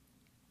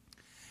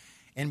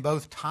 In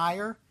both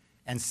Tyre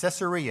and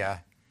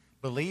Caesarea,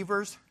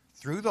 believers,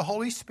 through the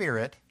Holy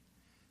Spirit,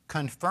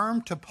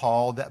 confirmed to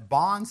Paul that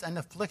bonds and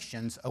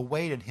afflictions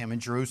awaited him in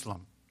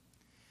Jerusalem.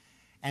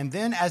 And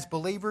then, as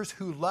believers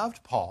who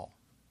loved Paul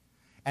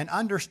and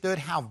understood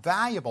how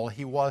valuable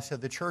he was to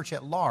the church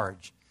at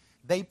large,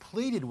 they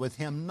pleaded with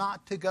him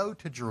not to go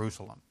to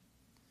Jerusalem.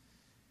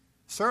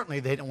 Certainly,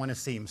 they didn't want to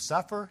see him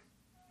suffer.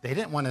 They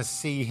didn't want to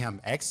see him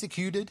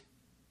executed.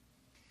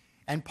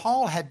 And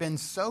Paul had been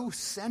so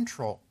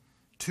central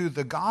to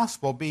the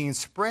gospel being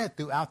spread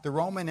throughout the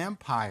Roman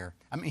Empire.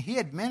 I mean, he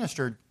had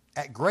ministered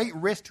at great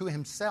risk to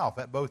himself,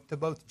 to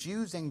both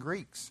Jews and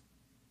Greeks.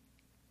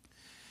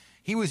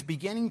 He was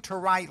beginning to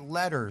write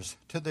letters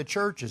to the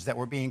churches that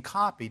were being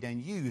copied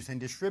and used and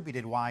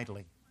distributed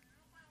widely.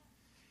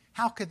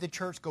 How could the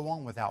church go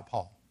on without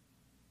Paul?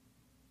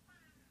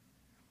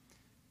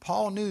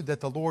 Paul knew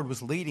that the Lord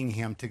was leading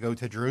him to go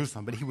to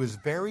Jerusalem, but he was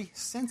very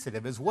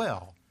sensitive as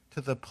well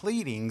to the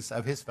pleadings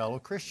of his fellow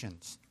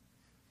Christians.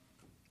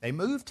 They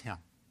moved him.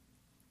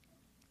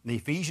 The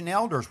Ephesian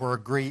elders were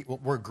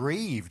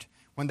grieved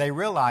when they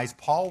realized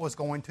Paul was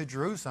going to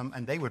Jerusalem,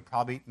 and they would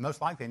probably,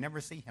 most likely,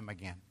 never see him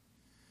again.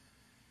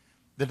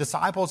 The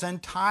disciples in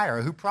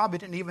Tyre, who probably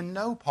didn't even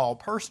know Paul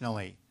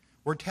personally,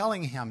 were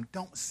telling him,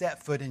 don't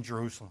set foot in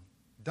Jerusalem.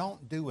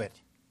 Don't do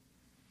it.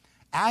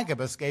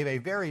 Agabus gave a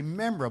very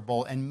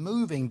memorable and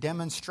moving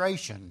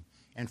demonstration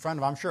in front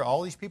of, I'm sure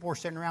all these people were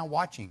sitting around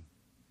watching,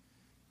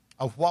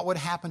 of what would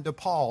happen to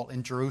Paul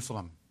in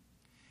Jerusalem.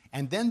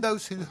 And then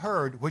those who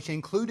heard, which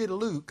included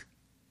Luke,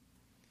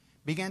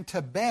 began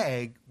to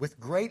beg with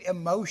great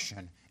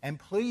emotion and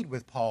plead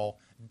with Paul,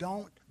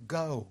 don't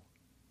go.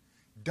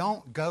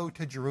 Don't go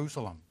to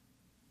Jerusalem.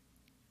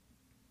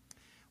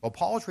 Well,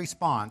 Paul's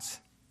response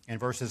in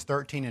verses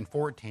 13 and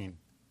 14,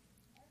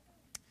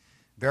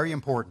 very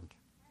important.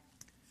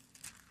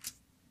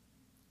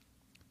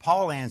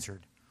 Paul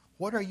answered,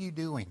 "What are you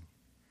doing,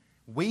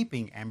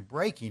 weeping and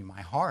breaking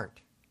my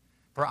heart?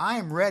 For I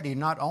am ready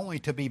not only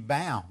to be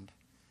bound,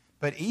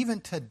 but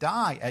even to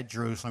die at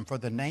Jerusalem for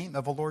the name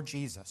of the Lord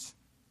Jesus."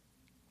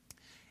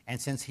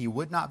 And since he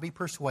would not be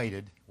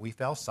persuaded, we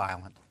fell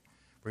silent,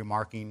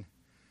 remarking,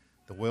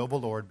 "The will of the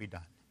Lord be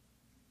done."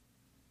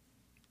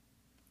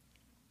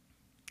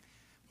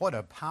 What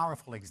a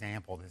powerful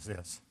example this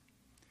is.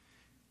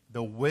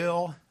 The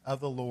will of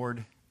the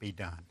Lord be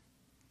done.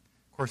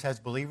 Of course,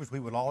 as believers, we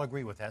would all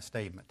agree with that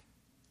statement.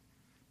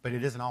 But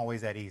it isn't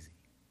always that easy.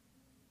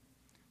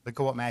 Look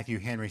at what Matthew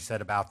Henry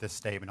said about this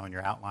statement on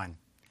your outline.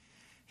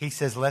 He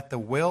says, "Let the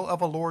will of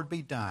the Lord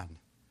be done,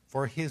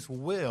 for his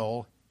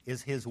will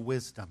is his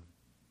wisdom.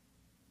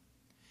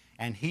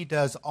 And he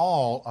does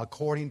all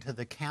according to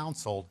the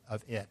counsel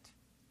of it.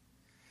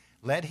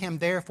 Let him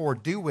therefore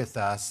do with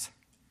us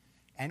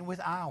and with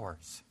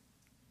ours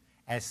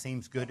as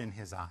seems good in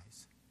his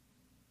eyes."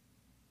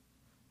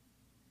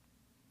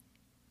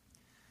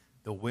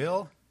 The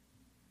will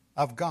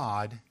of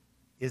God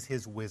is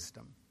his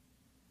wisdom.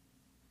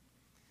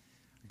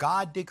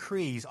 God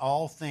decrees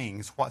all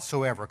things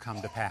whatsoever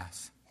come to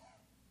pass.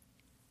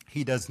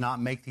 He does not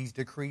make these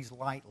decrees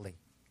lightly.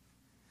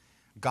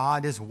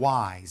 God is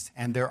wise,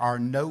 and there are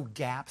no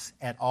gaps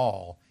at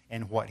all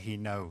in what he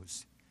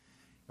knows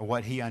and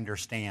what he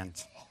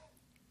understands.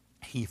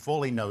 He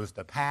fully knows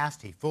the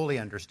past. He fully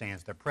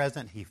understands the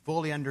present. He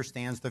fully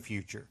understands the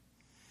future.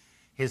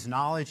 His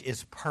knowledge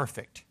is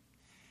perfect.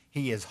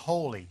 He is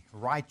holy,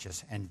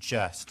 righteous, and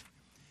just.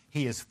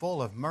 He is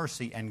full of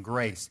mercy and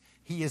grace.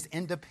 He is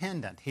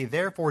independent. He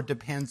therefore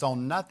depends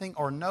on nothing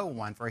or no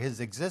one for his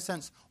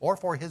existence or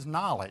for his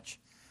knowledge.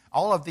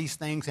 All of these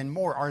things and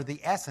more are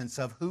the essence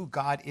of who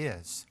God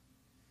is.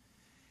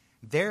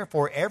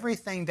 Therefore,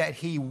 everything that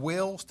he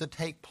wills to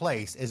take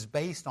place is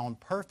based on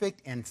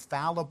perfect,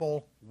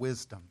 infallible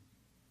wisdom.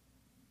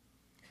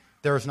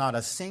 There is not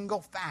a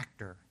single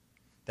factor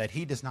that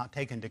he does not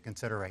take into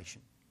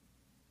consideration.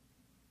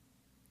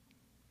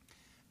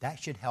 That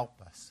should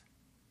help us.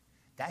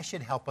 That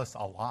should help us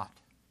a lot.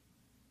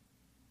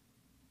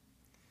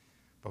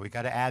 But we've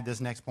got to add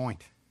this next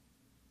point.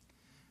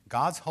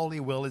 God's holy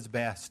will is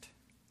best,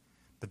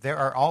 but there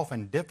are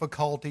often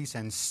difficulties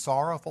and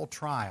sorrowful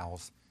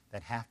trials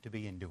that have to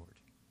be endured.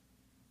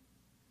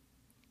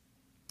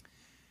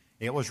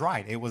 It was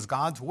right. It was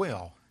God's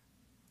will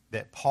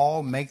that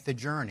Paul make the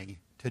journey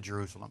to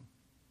Jerusalem.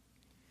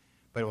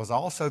 But it was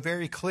also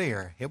very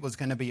clear it was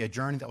going to be a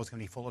journey that was going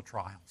to be full of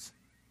trials.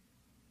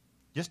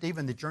 Just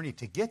even the journey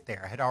to get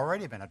there had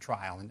already been a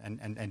trial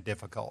and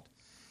difficult.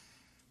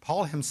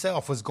 Paul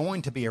himself was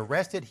going to be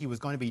arrested. He was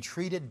going to be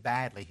treated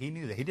badly. He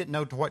knew that. He didn't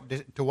know to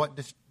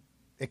what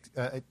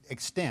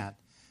extent,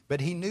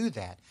 but he knew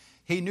that.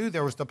 He knew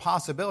there was the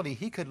possibility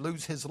he could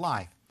lose his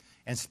life.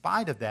 In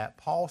spite of that,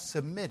 Paul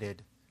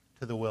submitted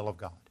to the will of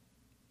God.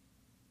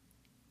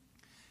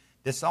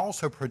 This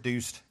also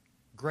produced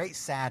great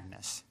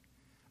sadness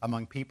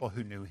among people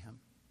who knew him.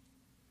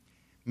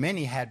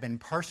 Many had been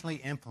personally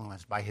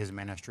influenced by his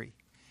ministry.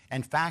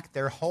 In fact,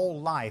 their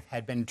whole life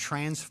had been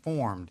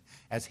transformed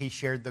as he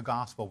shared the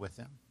gospel with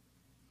them.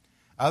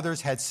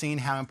 Others had seen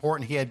how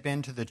important he had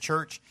been to the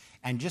church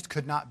and just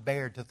could not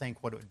bear to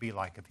think what it would be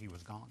like if he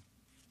was gone.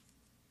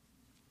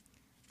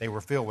 They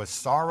were filled with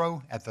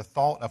sorrow at the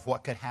thought of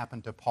what could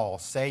happen to Paul,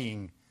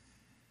 saying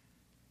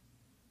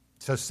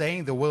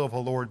the will of the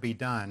Lord be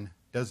done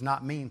does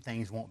not mean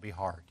things won't be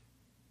hard.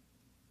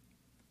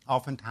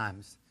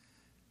 Oftentimes,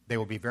 they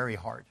will be very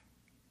hard.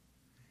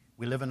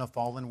 We live in a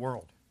fallen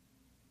world.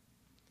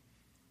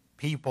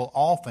 People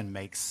often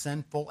make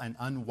sinful and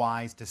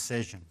unwise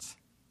decisions.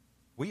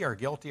 We are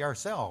guilty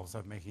ourselves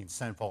of making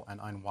sinful and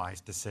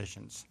unwise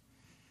decisions.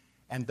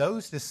 And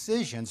those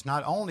decisions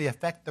not only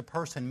affect the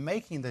person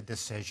making the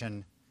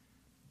decision,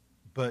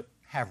 but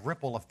have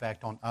ripple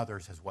effect on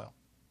others as well.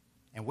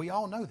 And we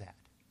all know that.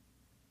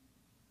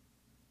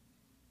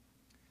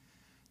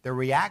 The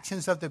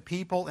reactions of the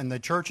people in the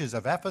churches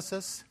of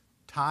Ephesus,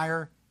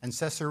 Tyre, and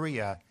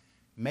Caesarea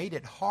made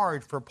it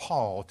hard for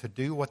Paul to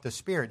do what the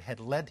Spirit had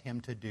led him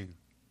to do.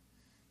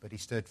 But he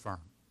stood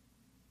firm.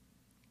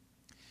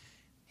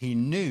 He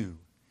knew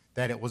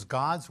that it was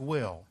God's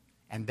will,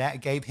 and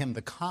that gave him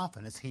the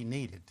confidence he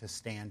needed to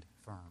stand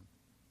firm.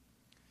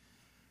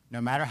 No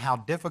matter how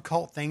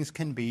difficult things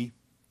can be,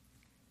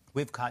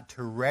 we've got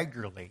to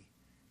regularly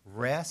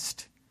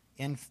rest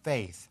in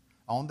faith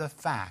on the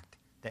fact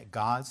that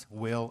God's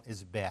will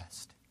is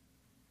best.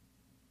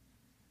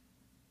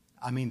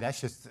 I mean,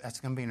 that's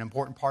going to be an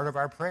important part of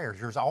our prayers.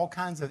 There's all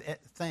kinds of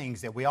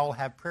things that we all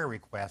have prayer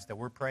requests that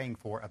we're praying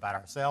for about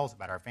ourselves,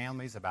 about our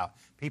families, about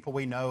people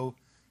we know,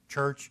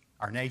 church,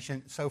 our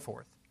nation, so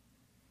forth.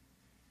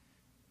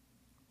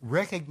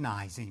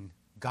 Recognizing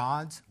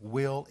God's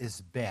will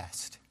is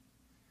best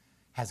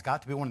has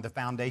got to be one of the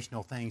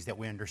foundational things that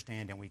we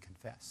understand and we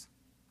confess,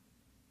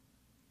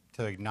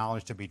 to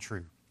acknowledge to be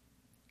true.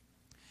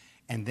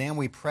 And then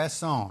we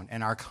press on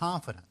in our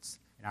confidence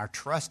and our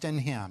trust in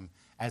Him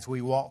as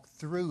we walk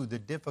through the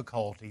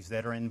difficulties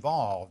that are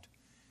involved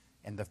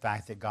in the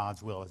fact that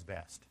God's will is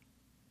best.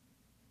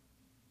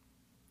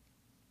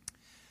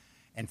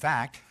 In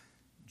fact,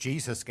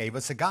 Jesus gave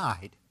us a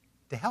guide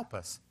to help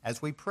us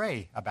as we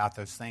pray about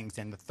those things.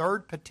 In the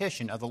third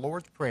petition of the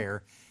Lord's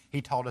Prayer,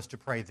 He taught us to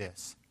pray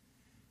this: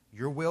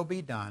 your will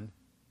be done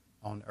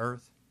on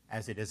earth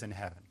as it is in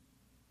heaven.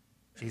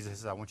 Jesus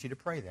says, I want you to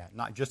pray that,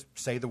 not just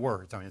say the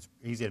words. I mean, it's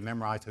easy to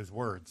memorize those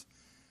words,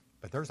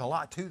 but there's a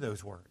lot to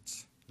those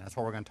words. And that's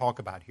what we're going to talk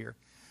about here.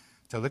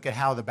 So look at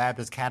how the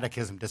Baptist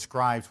Catechism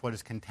describes what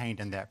is contained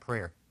in that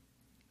prayer.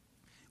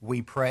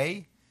 We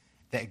pray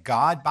that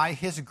God, by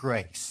His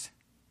grace,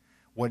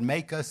 would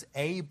make us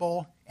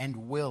able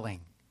and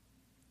willing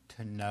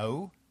to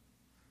know,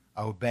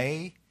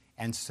 obey,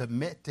 and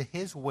submit to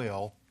His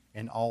will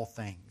in all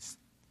things,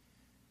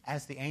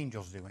 as the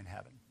angels do in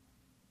heaven.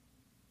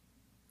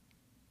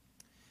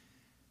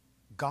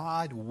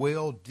 God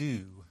will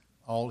do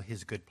all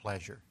His good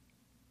pleasure.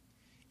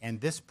 In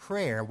this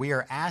prayer, we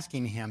are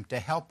asking Him to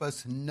help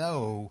us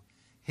know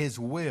His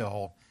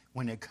will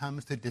when it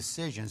comes to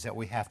decisions that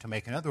we have to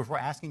make. In other words, we're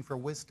asking for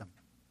wisdom.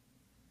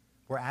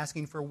 We're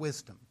asking for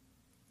wisdom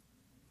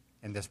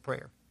in this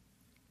prayer.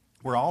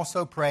 We're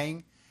also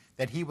praying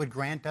that He would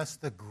grant us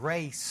the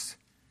grace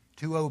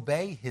to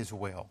obey His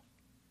will.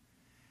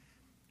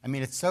 I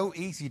mean, it's so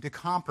easy to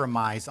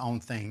compromise on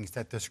things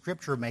that the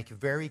Scripture makes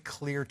very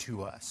clear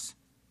to us.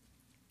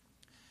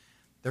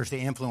 There's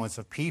the influence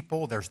of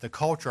people, there's the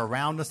culture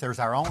around us, there's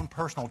our own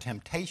personal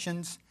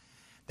temptations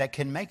that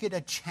can make it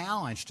a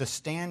challenge to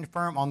stand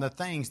firm on the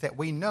things that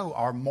we know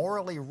are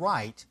morally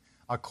right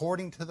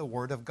according to the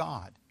Word of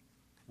God.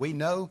 We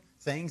know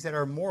things that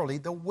are morally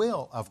the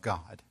will of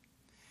God.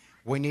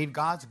 We need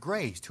God's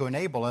grace to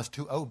enable us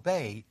to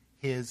obey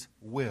His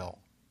will.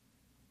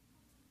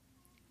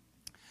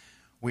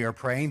 We are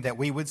praying that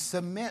we would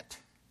submit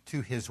to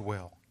His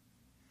will.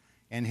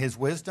 In His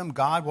wisdom,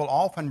 God will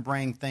often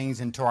bring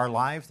things into our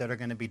lives that are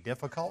going to be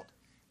difficult,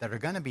 that are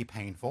going to be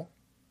painful.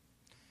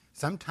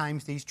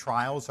 Sometimes these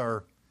trials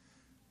are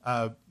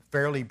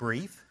fairly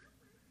brief.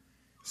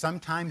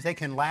 Sometimes they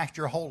can last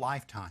your whole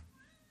lifetime.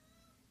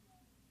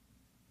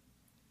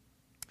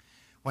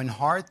 When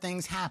hard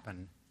things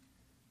happen,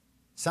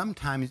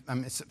 sometimes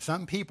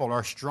some people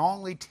are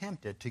strongly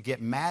tempted to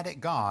get mad at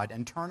God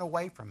and turn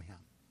away from Him.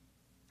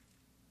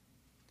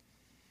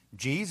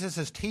 Jesus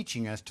is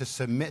teaching us to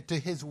submit to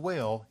His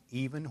will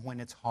even when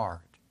it's hard,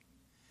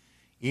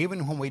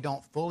 even when we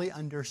don't fully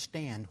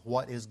understand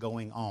what is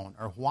going on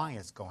or why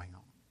it's going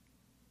on.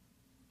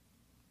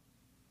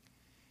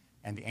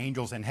 And the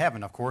angels in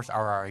heaven, of course,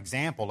 are our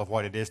example of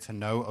what it is to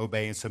know,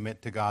 obey, and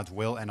submit to God's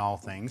will in all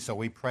things. So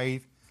we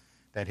pray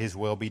that His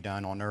will be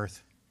done on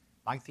earth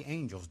like the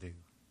angels do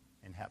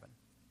in heaven.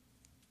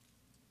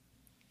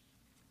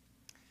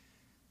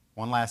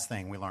 One last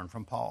thing we learn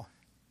from Paul.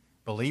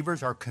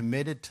 Believers are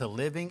committed to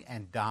living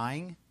and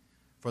dying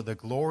for the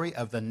glory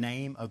of the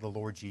name of the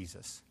Lord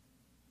Jesus.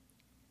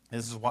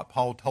 This is what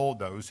Paul told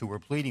those who were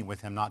pleading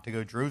with him not to go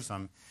to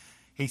Jerusalem.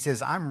 He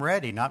says, I'm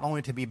ready not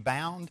only to be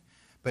bound,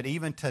 but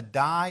even to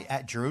die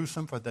at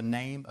Jerusalem for the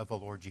name of the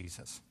Lord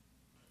Jesus.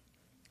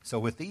 So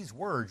with these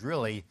words,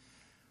 really,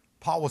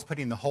 Paul was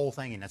putting the whole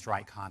thing in its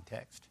right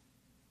context.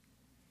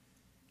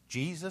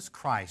 Jesus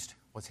Christ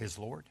was his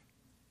Lord.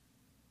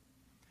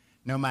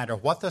 No matter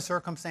what the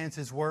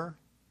circumstances were,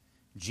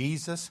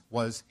 Jesus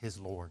was his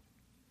Lord.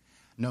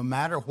 No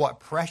matter what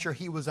pressure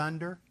he was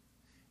under,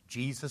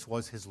 Jesus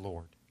was his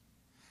Lord.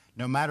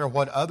 No matter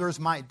what others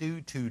might do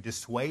to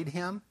dissuade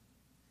him,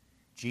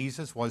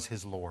 Jesus was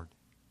his Lord.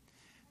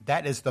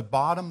 That is the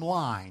bottom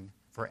line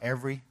for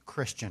every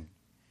Christian.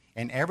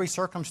 In every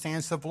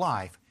circumstance of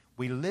life,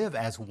 we live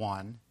as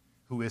one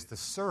who is the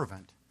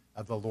servant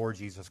of the Lord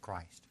Jesus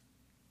Christ.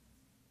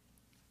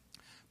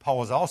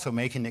 Paul is also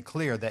making it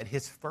clear that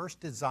his first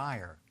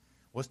desire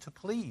was to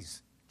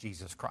please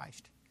Jesus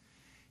Christ.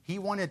 He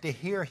wanted to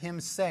hear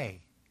him say,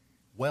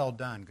 well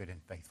done, good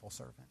and faithful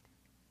servant.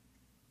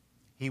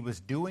 He was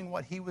doing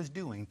what he was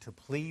doing to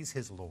please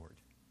his Lord.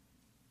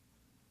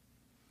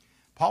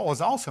 Paul was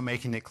also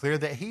making it clear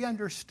that he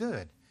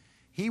understood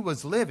he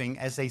was living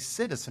as a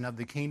citizen of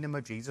the kingdom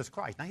of Jesus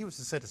Christ. Now, he was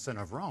a citizen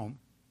of Rome.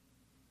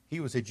 He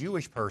was a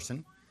Jewish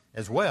person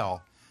as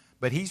well.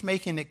 But he's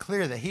making it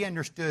clear that he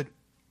understood,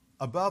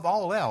 above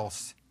all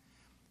else,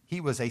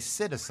 he was a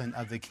citizen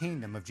of the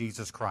kingdom of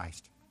Jesus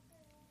Christ.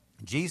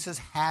 Jesus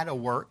had a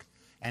work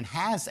and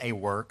has a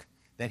work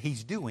that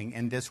he's doing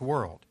in this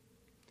world.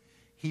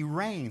 He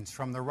reigns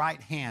from the right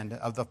hand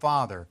of the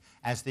Father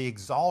as the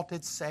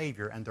exalted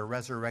Savior and the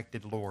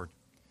resurrected Lord.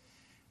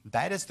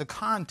 That is the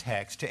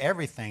context to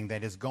everything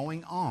that is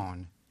going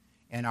on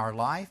in our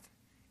life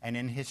and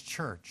in His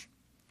church.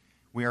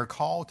 We are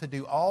called to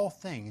do all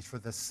things for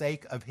the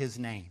sake of His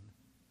name,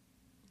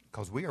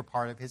 because we are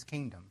part of His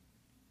kingdom.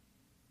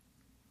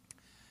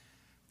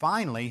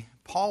 Finally,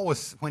 Paul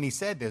was, when he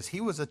said this,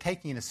 he was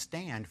taking a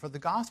stand for the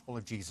gospel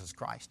of Jesus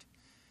Christ.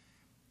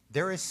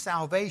 There is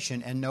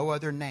salvation in no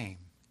other name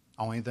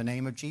only the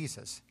name of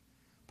Jesus.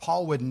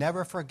 Paul would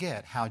never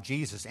forget how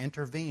Jesus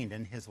intervened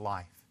in his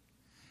life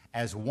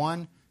as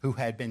one who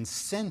had been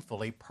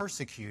sinfully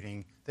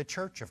persecuting the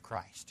church of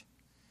Christ.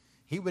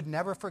 He would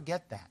never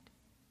forget that.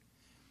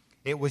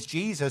 It was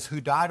Jesus who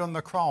died on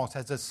the cross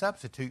as a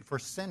substitute for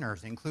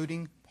sinners,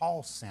 including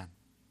Paul's sin.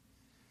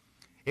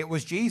 It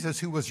was Jesus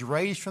who was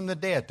raised from the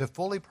dead to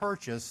fully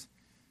purchase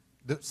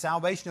the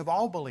salvation of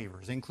all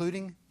believers,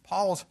 including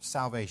Paul's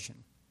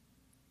salvation.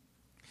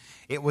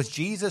 It was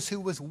Jesus who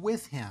was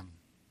with him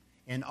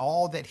in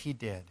all that he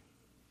did.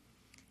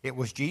 It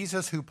was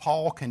Jesus who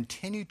Paul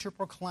continued to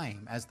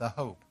proclaim as the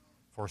hope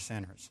for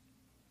sinners.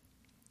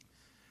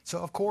 So,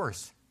 of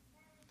course,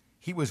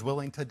 he was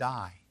willing to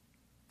die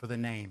for the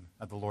name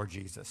of the Lord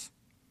Jesus.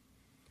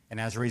 And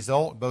as a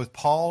result, both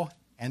Paul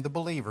and the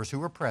believers who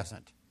were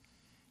present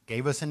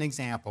gave us an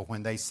example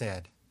when they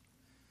said,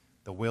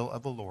 "The will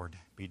of the Lord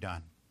be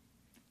done."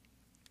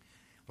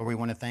 Lord, we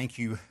want to thank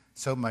you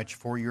so much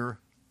for your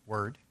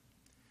word.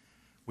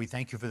 We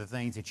thank you for the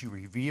things that you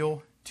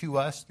reveal to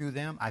us through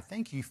them. I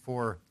thank you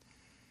for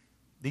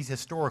these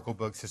historical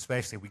books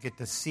especially. We get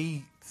to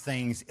see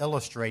things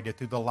illustrated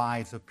through the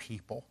lives of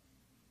people.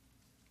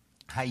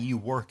 How you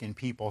work in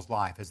people's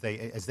life as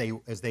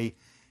they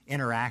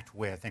interact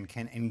with and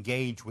can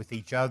engage with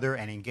each other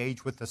and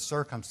engage with the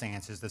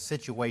circumstances, the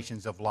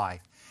situations of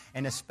life.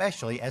 And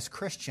especially as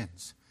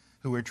Christians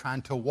who are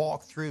trying to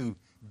walk through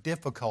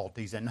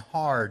difficulties and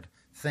hard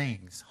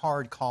things,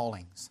 hard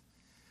callings.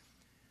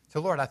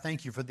 So, Lord, I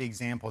thank you for the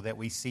example that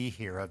we see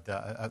here of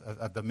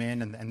the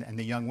men and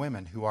the young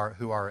women who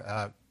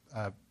are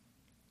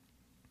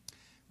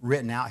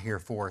written out here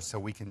for us so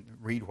we can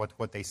read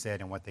what they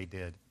said and what they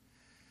did.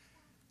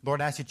 Lord,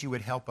 I ask that you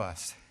would help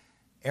us.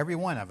 Every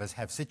one of us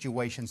have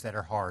situations that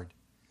are hard.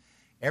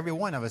 Every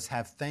one of us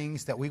have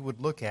things that we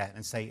would look at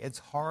and say, it's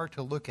hard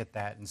to look at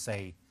that and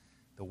say,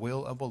 the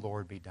will of the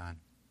Lord be done.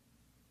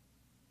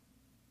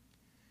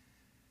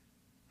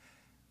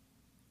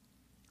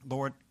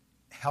 Lord,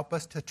 help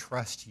us to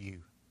trust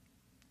you.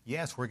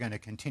 Yes, we're going to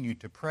continue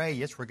to pray.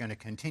 Yes, we're going to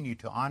continue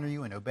to honor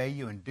you and obey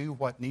you and do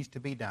what needs to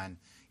be done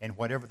in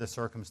whatever the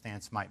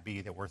circumstance might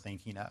be that we're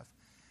thinking of.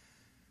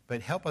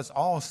 But help us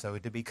also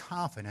to be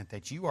confident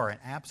that you are in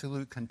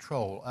absolute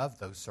control of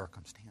those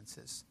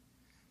circumstances.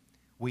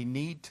 We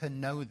need to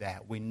know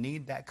that. We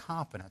need that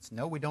confidence.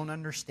 No, we don't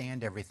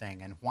understand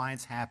everything and why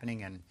it's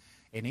happening and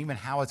even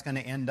how it's going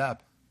to end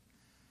up.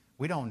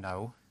 We don't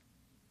know.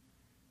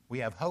 We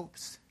have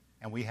hopes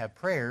and we have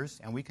prayers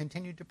and we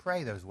continue to pray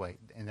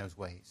in those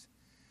ways.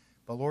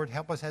 But Lord,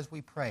 help us as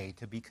we pray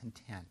to be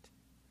content.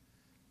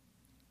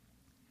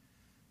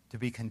 To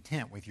be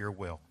content with your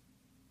will.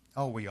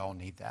 Oh, we all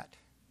need that.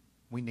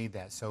 We need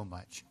that so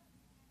much.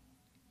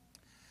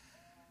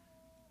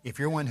 If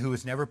you're one who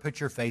has never put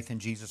your faith in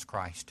Jesus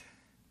Christ,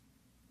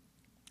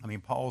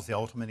 Paul's the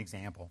ultimate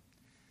example.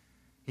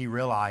 He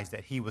realized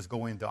that he was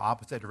going the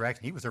opposite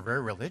direction. He was a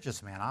very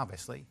religious man,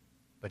 obviously,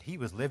 but he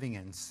was living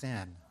in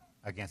sin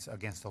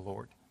against the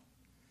Lord.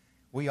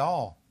 We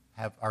all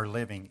are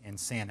living in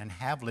sin and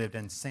have lived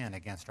in sin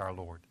against our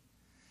Lord.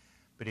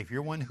 But if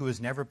you're one who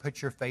has never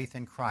put your faith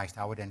in Christ,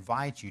 I would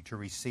invite you to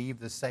receive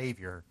the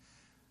Savior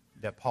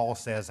that Paul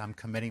says, I'm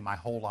committing my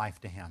whole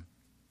life to him.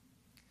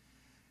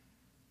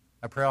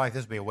 A prayer like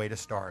this would be a way to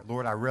start.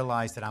 Lord, I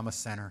realize that I'm a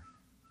sinner.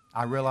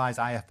 I realize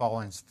I have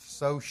fallen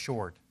so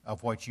short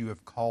of what you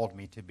have called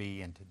me to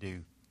be and to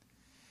do.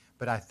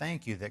 But I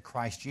thank you that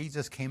Christ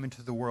Jesus came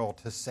into the world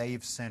to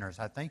save sinners.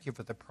 I thank you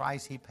for the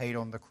price he paid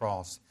on the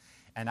cross.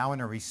 And I want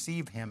to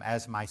receive him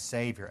as my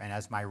Savior and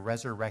as my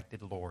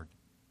resurrected Lord.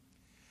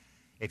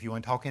 If you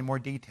want to talk in more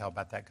detail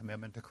about that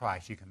commitment to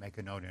Christ, you can make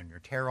a note in your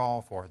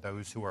tear-off, or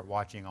those who are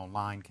watching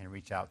online can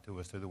reach out to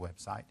us through the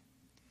website.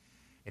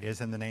 It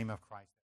is in the name of Christ.